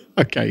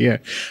 Okay, yeah.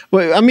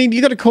 Well, I mean,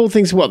 you got to call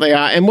things what they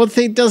are, and what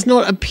thing does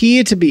not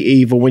appear to be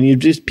evil. When you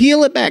just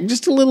peel it back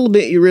just a little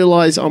bit, you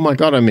realize, oh my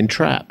God, I'm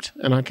entrapped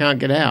and I can't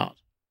get out.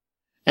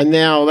 And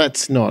now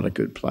that's not a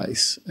good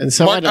place. And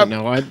so I don't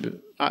know.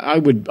 I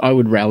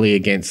would rally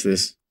against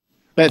this.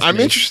 I'm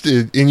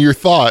interested in your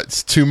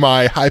thoughts to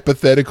my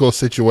hypothetical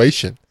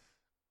situation.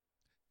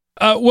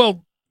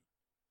 Well,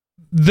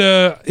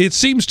 it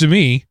seems to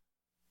me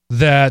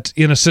that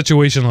in a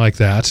situation like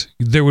that,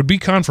 there would be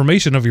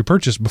confirmation of your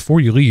purchase before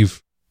you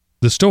leave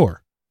the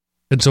store.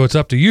 And so it's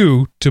up to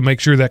you to make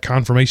sure that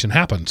confirmation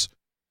happens.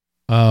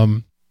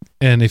 And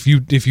if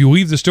you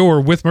leave the store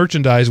with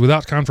merchandise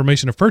without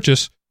confirmation of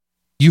purchase,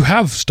 you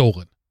have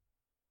stolen.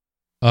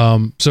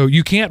 So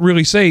you can't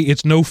really say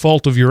it's no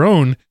fault of your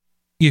own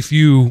if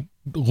you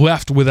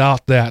left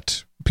without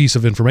that piece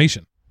of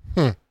information.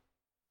 I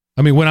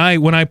mean, when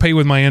I pay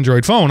with my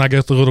Android phone, I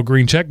get the little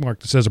green check mark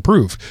that says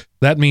approve.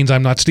 That means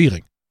I'm not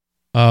stealing.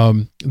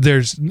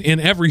 There's in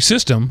every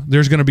system,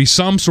 there's going to be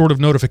some sort of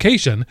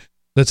notification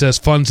that says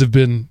funds have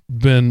been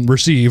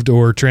received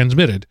or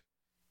transmitted.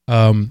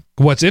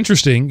 What's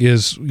interesting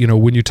is,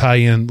 when you tie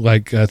in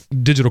like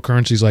digital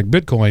currencies like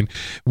Bitcoin,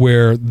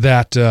 where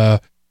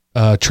that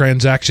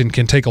transaction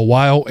can take a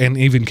while and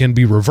even can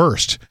be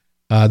reversed.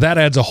 That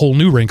adds a whole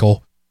new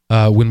wrinkle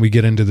when we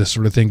get into this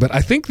sort of thing. But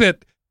I think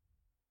that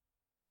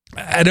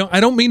I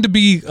don't mean to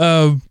be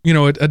a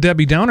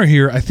Debbie Downer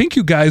here. I think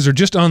you guys are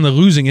just on the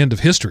losing end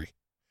of history.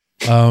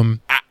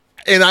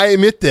 And I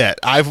admit that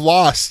I've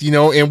lost,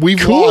 and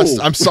we've lost.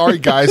 I'm sorry,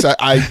 guys.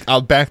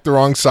 I'll back the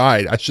wrong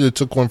side. I should have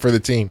took one for the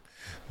team,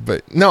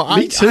 but no,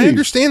 I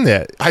understand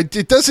that.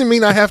 It doesn't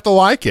mean I have to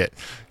like it,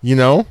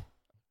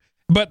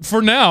 But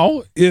for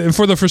now,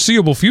 for the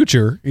foreseeable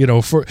future,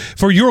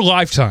 for your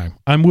lifetime,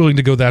 I'm willing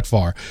to go that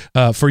far.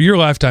 For your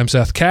lifetime,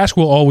 Seth, cash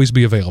will always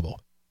be available.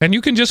 And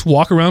you can just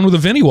walk around with a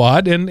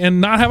VinnyWad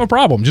and not have a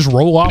problem. Just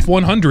roll off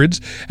 100s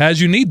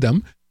as you need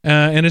them,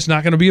 and it's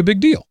not going to be a big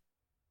deal.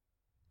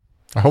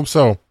 I hope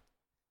so.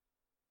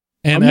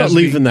 And I'm not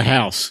leaving the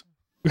house.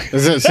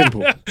 It's that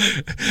simple.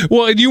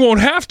 Well, and you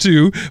won't have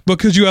to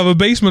because you have a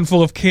basement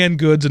full of canned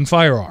goods and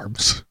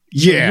firearms.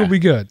 Yeah. So you'll be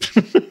good.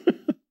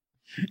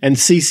 And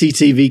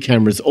CCTV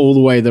cameras all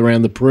the way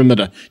around the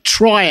perimeter.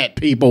 Try it,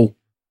 people.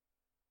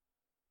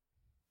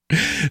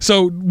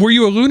 So, were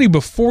you a loony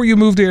before you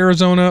moved to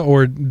Arizona,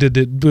 or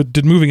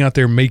did moving out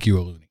there make you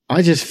a loony?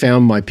 I just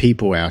found my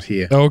people out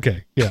here.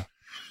 Okay, yeah.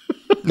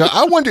 Now,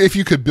 I wonder if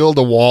you could build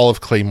a wall of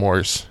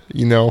claymores.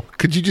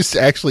 Could you just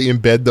actually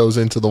embed those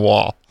into the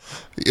wall,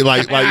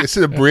 like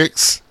instead of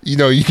bricks?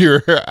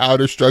 Your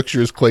outer structure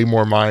is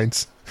claymore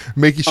mines,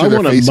 making sure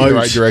they're facing the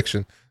right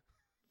direction.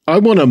 I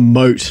want a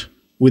moat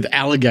with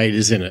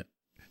alligators in it.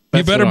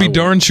 You better be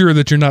darn sure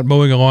that you're not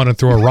mowing a lawn and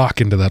throw a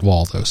rock into that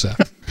wall, though,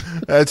 Seth.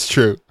 That's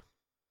true.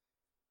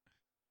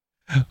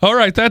 All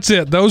right, that's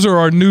it. Those are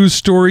our news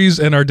stories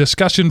and our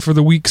discussion for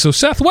the week. So,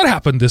 Seth, what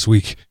happened this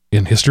week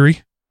in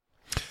history?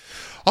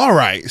 All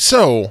right,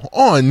 so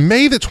on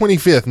May the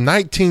 25th,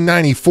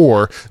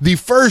 1994, the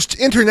first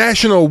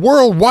International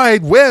World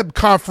Wide Web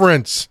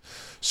Conference,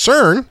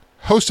 CERN,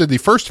 hosted the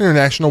first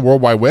International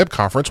World Wide Web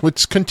Conference,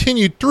 which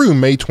continued through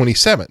May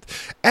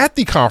 27th. At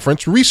the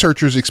conference,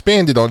 researchers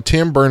expanded on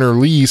Tim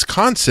Berners-Lee's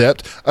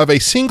concept of a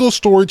single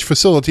storage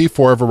facility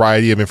for a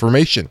variety of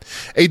information,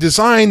 a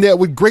design that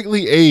would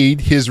greatly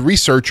aid his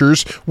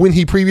researchers when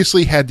he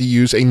previously had to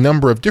use a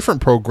number of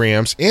different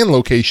programs and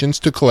locations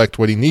to collect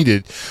what he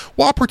needed.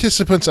 While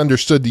participants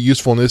understood the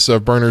usefulness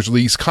of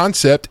Berners-Lee's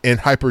concept and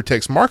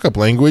hypertext markup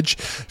language,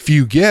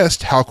 few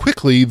guessed how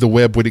quickly the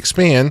web would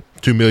expand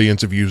to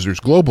millions of users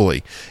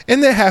globally.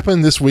 And that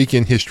happened this week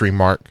in history,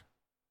 Mark.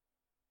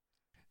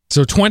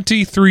 So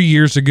 23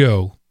 years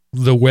ago,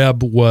 the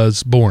web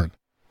was born.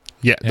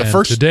 Yeah,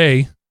 and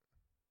today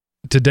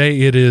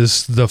it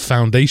is the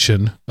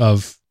foundation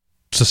of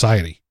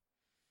society.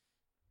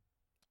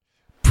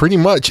 Pretty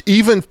much.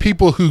 Even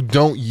people who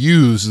don't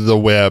use the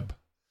web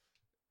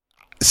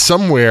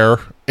somewhere,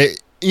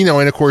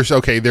 and of course,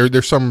 okay,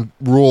 there's some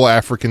rural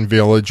African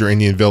village or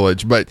Indian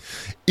village, but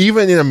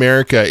even in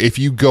America, if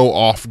you go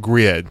off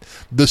grid,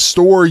 the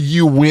store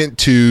you went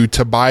to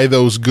buy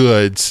those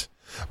goods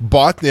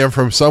bought them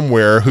from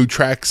somewhere who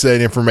tracks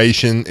that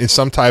information in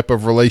some type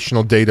of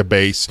relational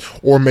database,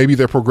 or maybe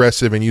they're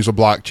progressive and use a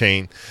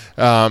blockchain.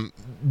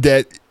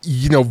 That,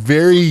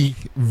 very,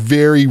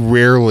 very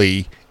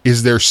rarely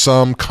is there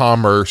some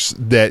commerce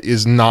that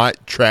is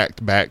not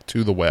tracked back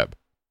to the web.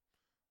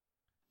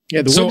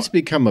 Yeah, the web's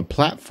become a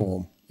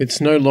platform. It's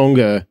no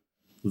longer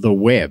the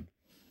web.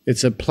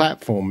 It's a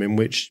platform in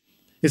which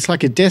it's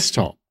like a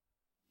desktop.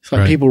 It's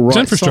like people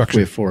write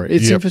software for it.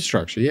 It's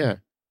infrastructure, yeah.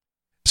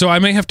 So I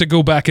may have to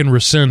go back and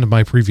rescind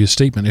my previous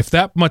statement. If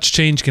that much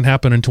change can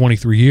happen in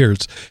 23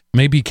 years,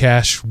 maybe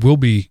cash will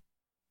be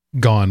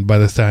gone by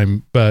the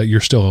time you're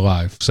still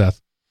alive, Seth.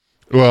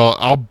 Well,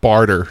 I'll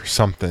barter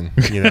something,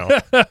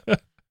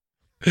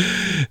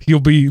 You'll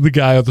be the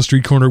guy on the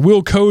street corner.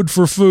 We'll code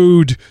for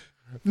food.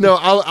 No,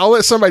 I'll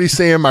let somebody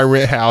stay in my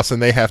rent house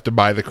and they have to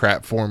buy the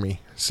crap for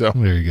me. So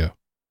there you go.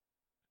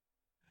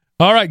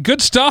 All right,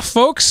 good stuff,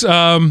 folks.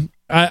 I'm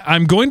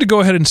going to go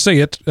ahead and say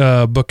it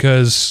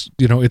because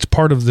it's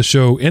part of the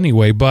show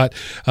anyway. But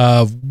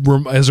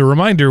as a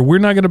reminder, we're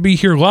not going to be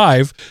here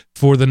live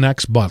for the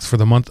next month, for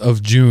the month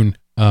of June.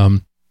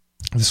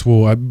 This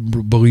will, I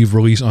believe,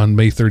 release on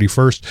May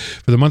 31st.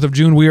 For the month of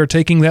June, we are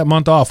taking that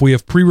month off. We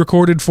have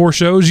pre-recorded 4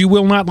 shows. You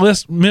will not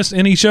miss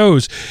any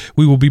shows.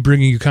 We will be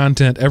bringing you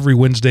content every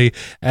Wednesday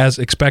as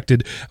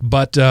expected.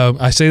 But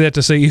I say that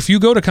to say, if you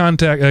go to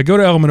go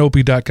to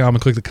elementop.com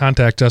and click the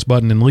Contact Us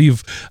button and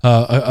leave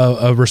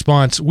a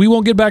response, we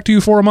won't get back to you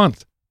for a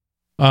month.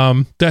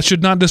 That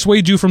should not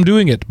dissuade you from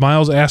doing it.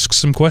 Miles asks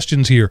some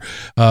questions here.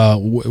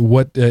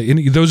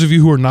 Those of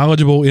you who are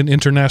knowledgeable in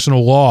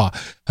international law,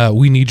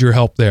 we need your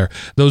help there.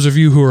 Those of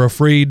you who are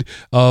afraid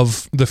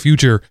of the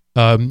future,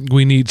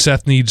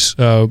 Seth needs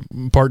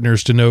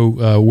partners to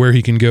know where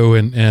he can go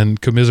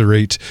and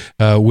commiserate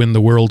when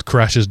the world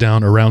crashes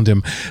down around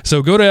him.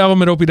 So go to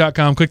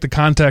elementop.com, click the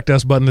Contact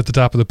Us button at the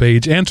top of the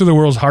page, answer the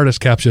world's hardest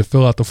CAPTCHA,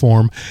 fill out the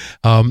form,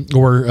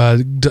 or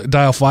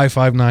dial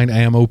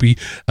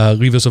 559-AM-OPI,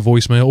 leave us a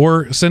voicemail,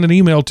 or send an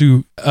email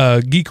to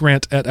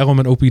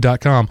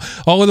geekrant@elementop.com.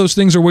 All of those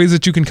things are ways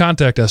that you can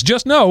contact us.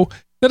 Just know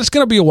that it's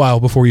going to be a while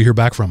before you hear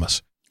back from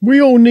us.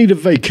 We all need a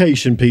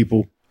vacation,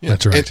 people. Yeah.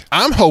 That's right. And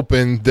I'm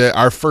hoping that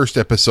our first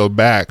episode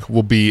back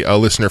will be a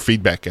listener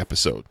feedback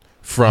episode.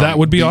 That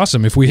would be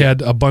awesome if we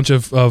had a bunch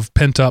of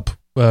pent-up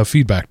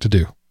feedback to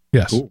do.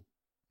 Yes. Cool.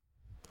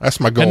 That's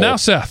my goal. And now,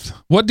 Seth,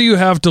 what do you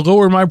have to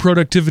lower my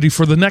productivity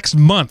for the next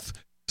month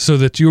so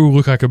that you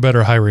look like a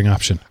better hiring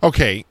option?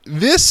 Okay,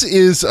 this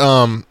is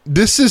a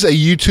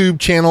YouTube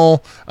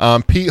channel.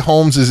 Pete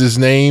Holmes is his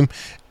name,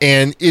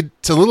 and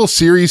it's a little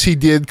series he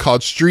did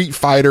called Street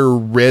Fighter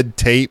Red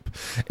Tape,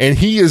 and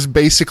he is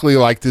basically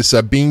like this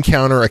bean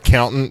counter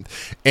accountant,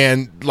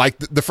 and like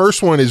the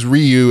first one is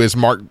Ryu, is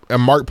Mark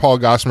Paul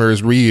Gosselaar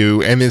is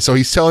Ryu, and then so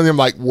he's telling him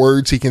like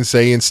words he can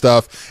say and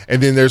stuff,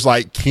 and then there's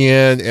like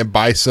Ken and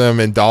Bison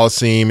and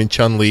Dhalsim and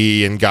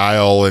Chun-Li and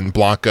Guile and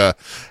Blanca.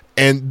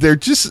 And they're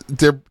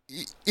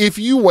if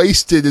you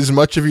wasted as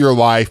much of your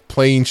life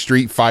playing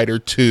Street Fighter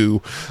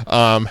 2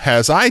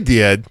 as I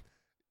did,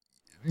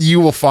 you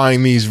will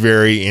find these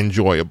very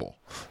enjoyable.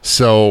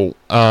 So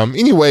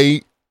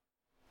anyway,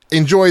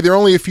 enjoy. They're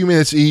only a few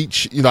minutes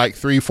each, like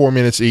 3-4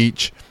 minutes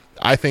each.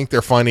 I think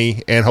they're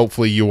funny, and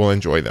hopefully you will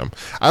enjoy them.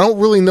 I don't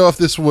really know if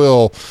this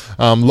will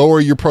lower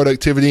your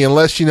productivity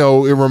unless, it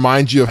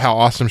reminds you of how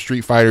awesome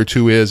Street Fighter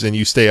 2 is and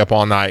you stay up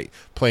all night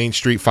playing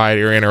Street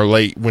Fighter and are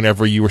late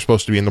whenever you were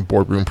supposed to be in the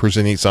boardroom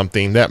presenting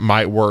something. That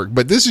might work.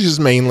 But this is just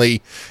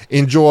mainly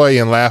enjoy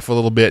and laugh a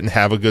little bit and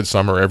have a good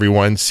summer,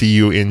 everyone. See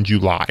you in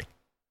July.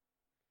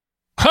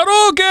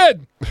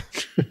 Hadouken!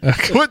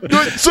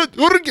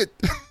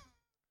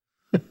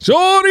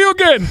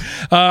 Shoryuken!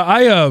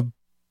 I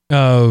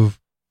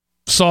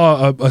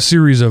saw a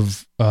series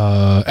of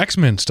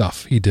X-Men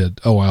stuff he did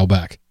a while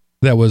back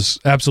that was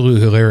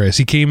absolutely hilarious.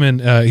 He came in,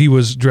 he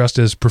was dressed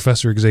as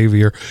Professor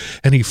Xavier,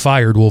 and he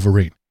fired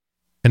Wolverine.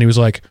 And he was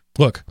like,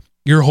 look,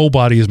 your whole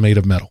body is made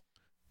of metal.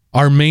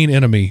 Our main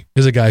enemy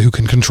is a guy who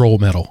can control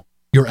metal.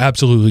 You're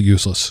absolutely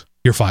useless.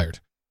 you're fired.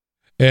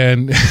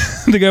 And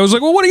the guy was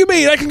like, well, what do you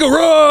mean? I can go,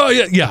 oh,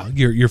 yeah,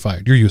 you're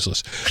fired. You're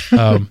useless.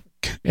 And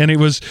there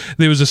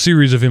was a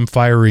series of him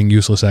firing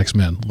useless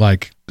X-Men,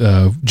 like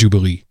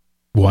Jubilee.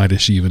 Why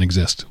does she even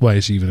exist? Why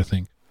is she even a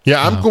thing?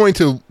 Yeah, I'm going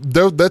to.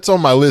 That's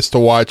on my list to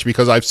watch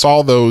because I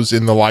saw those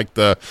in the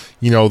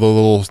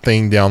little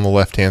thing down the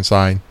left-hand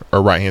side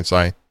or right-hand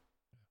side.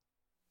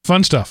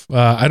 Fun stuff.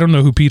 I don't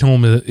know who Pete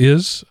Holmes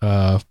is,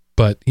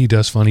 but he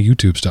does funny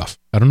YouTube stuff.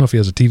 I don't know if he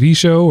has a TV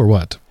show or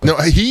what. No,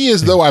 he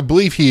is, though. I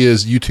believe he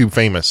is YouTube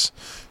famous.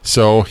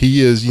 So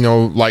he is,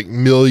 like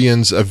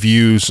millions of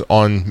views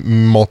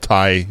on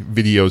multi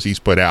videos he's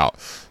put out.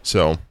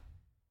 So,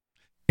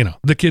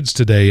 the kids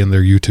today and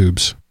their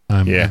YouTubes.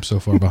 I'm so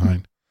far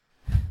behind.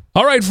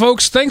 All right,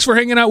 folks. Thanks for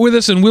hanging out with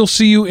us, and we'll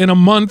see you in a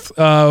month.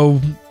 I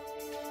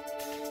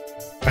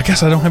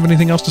guess I don't have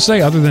anything else to say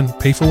other than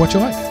pay for what you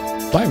like.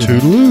 Bye, everybody.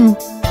 Toodaloo.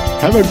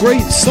 Have a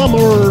great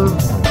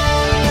summer.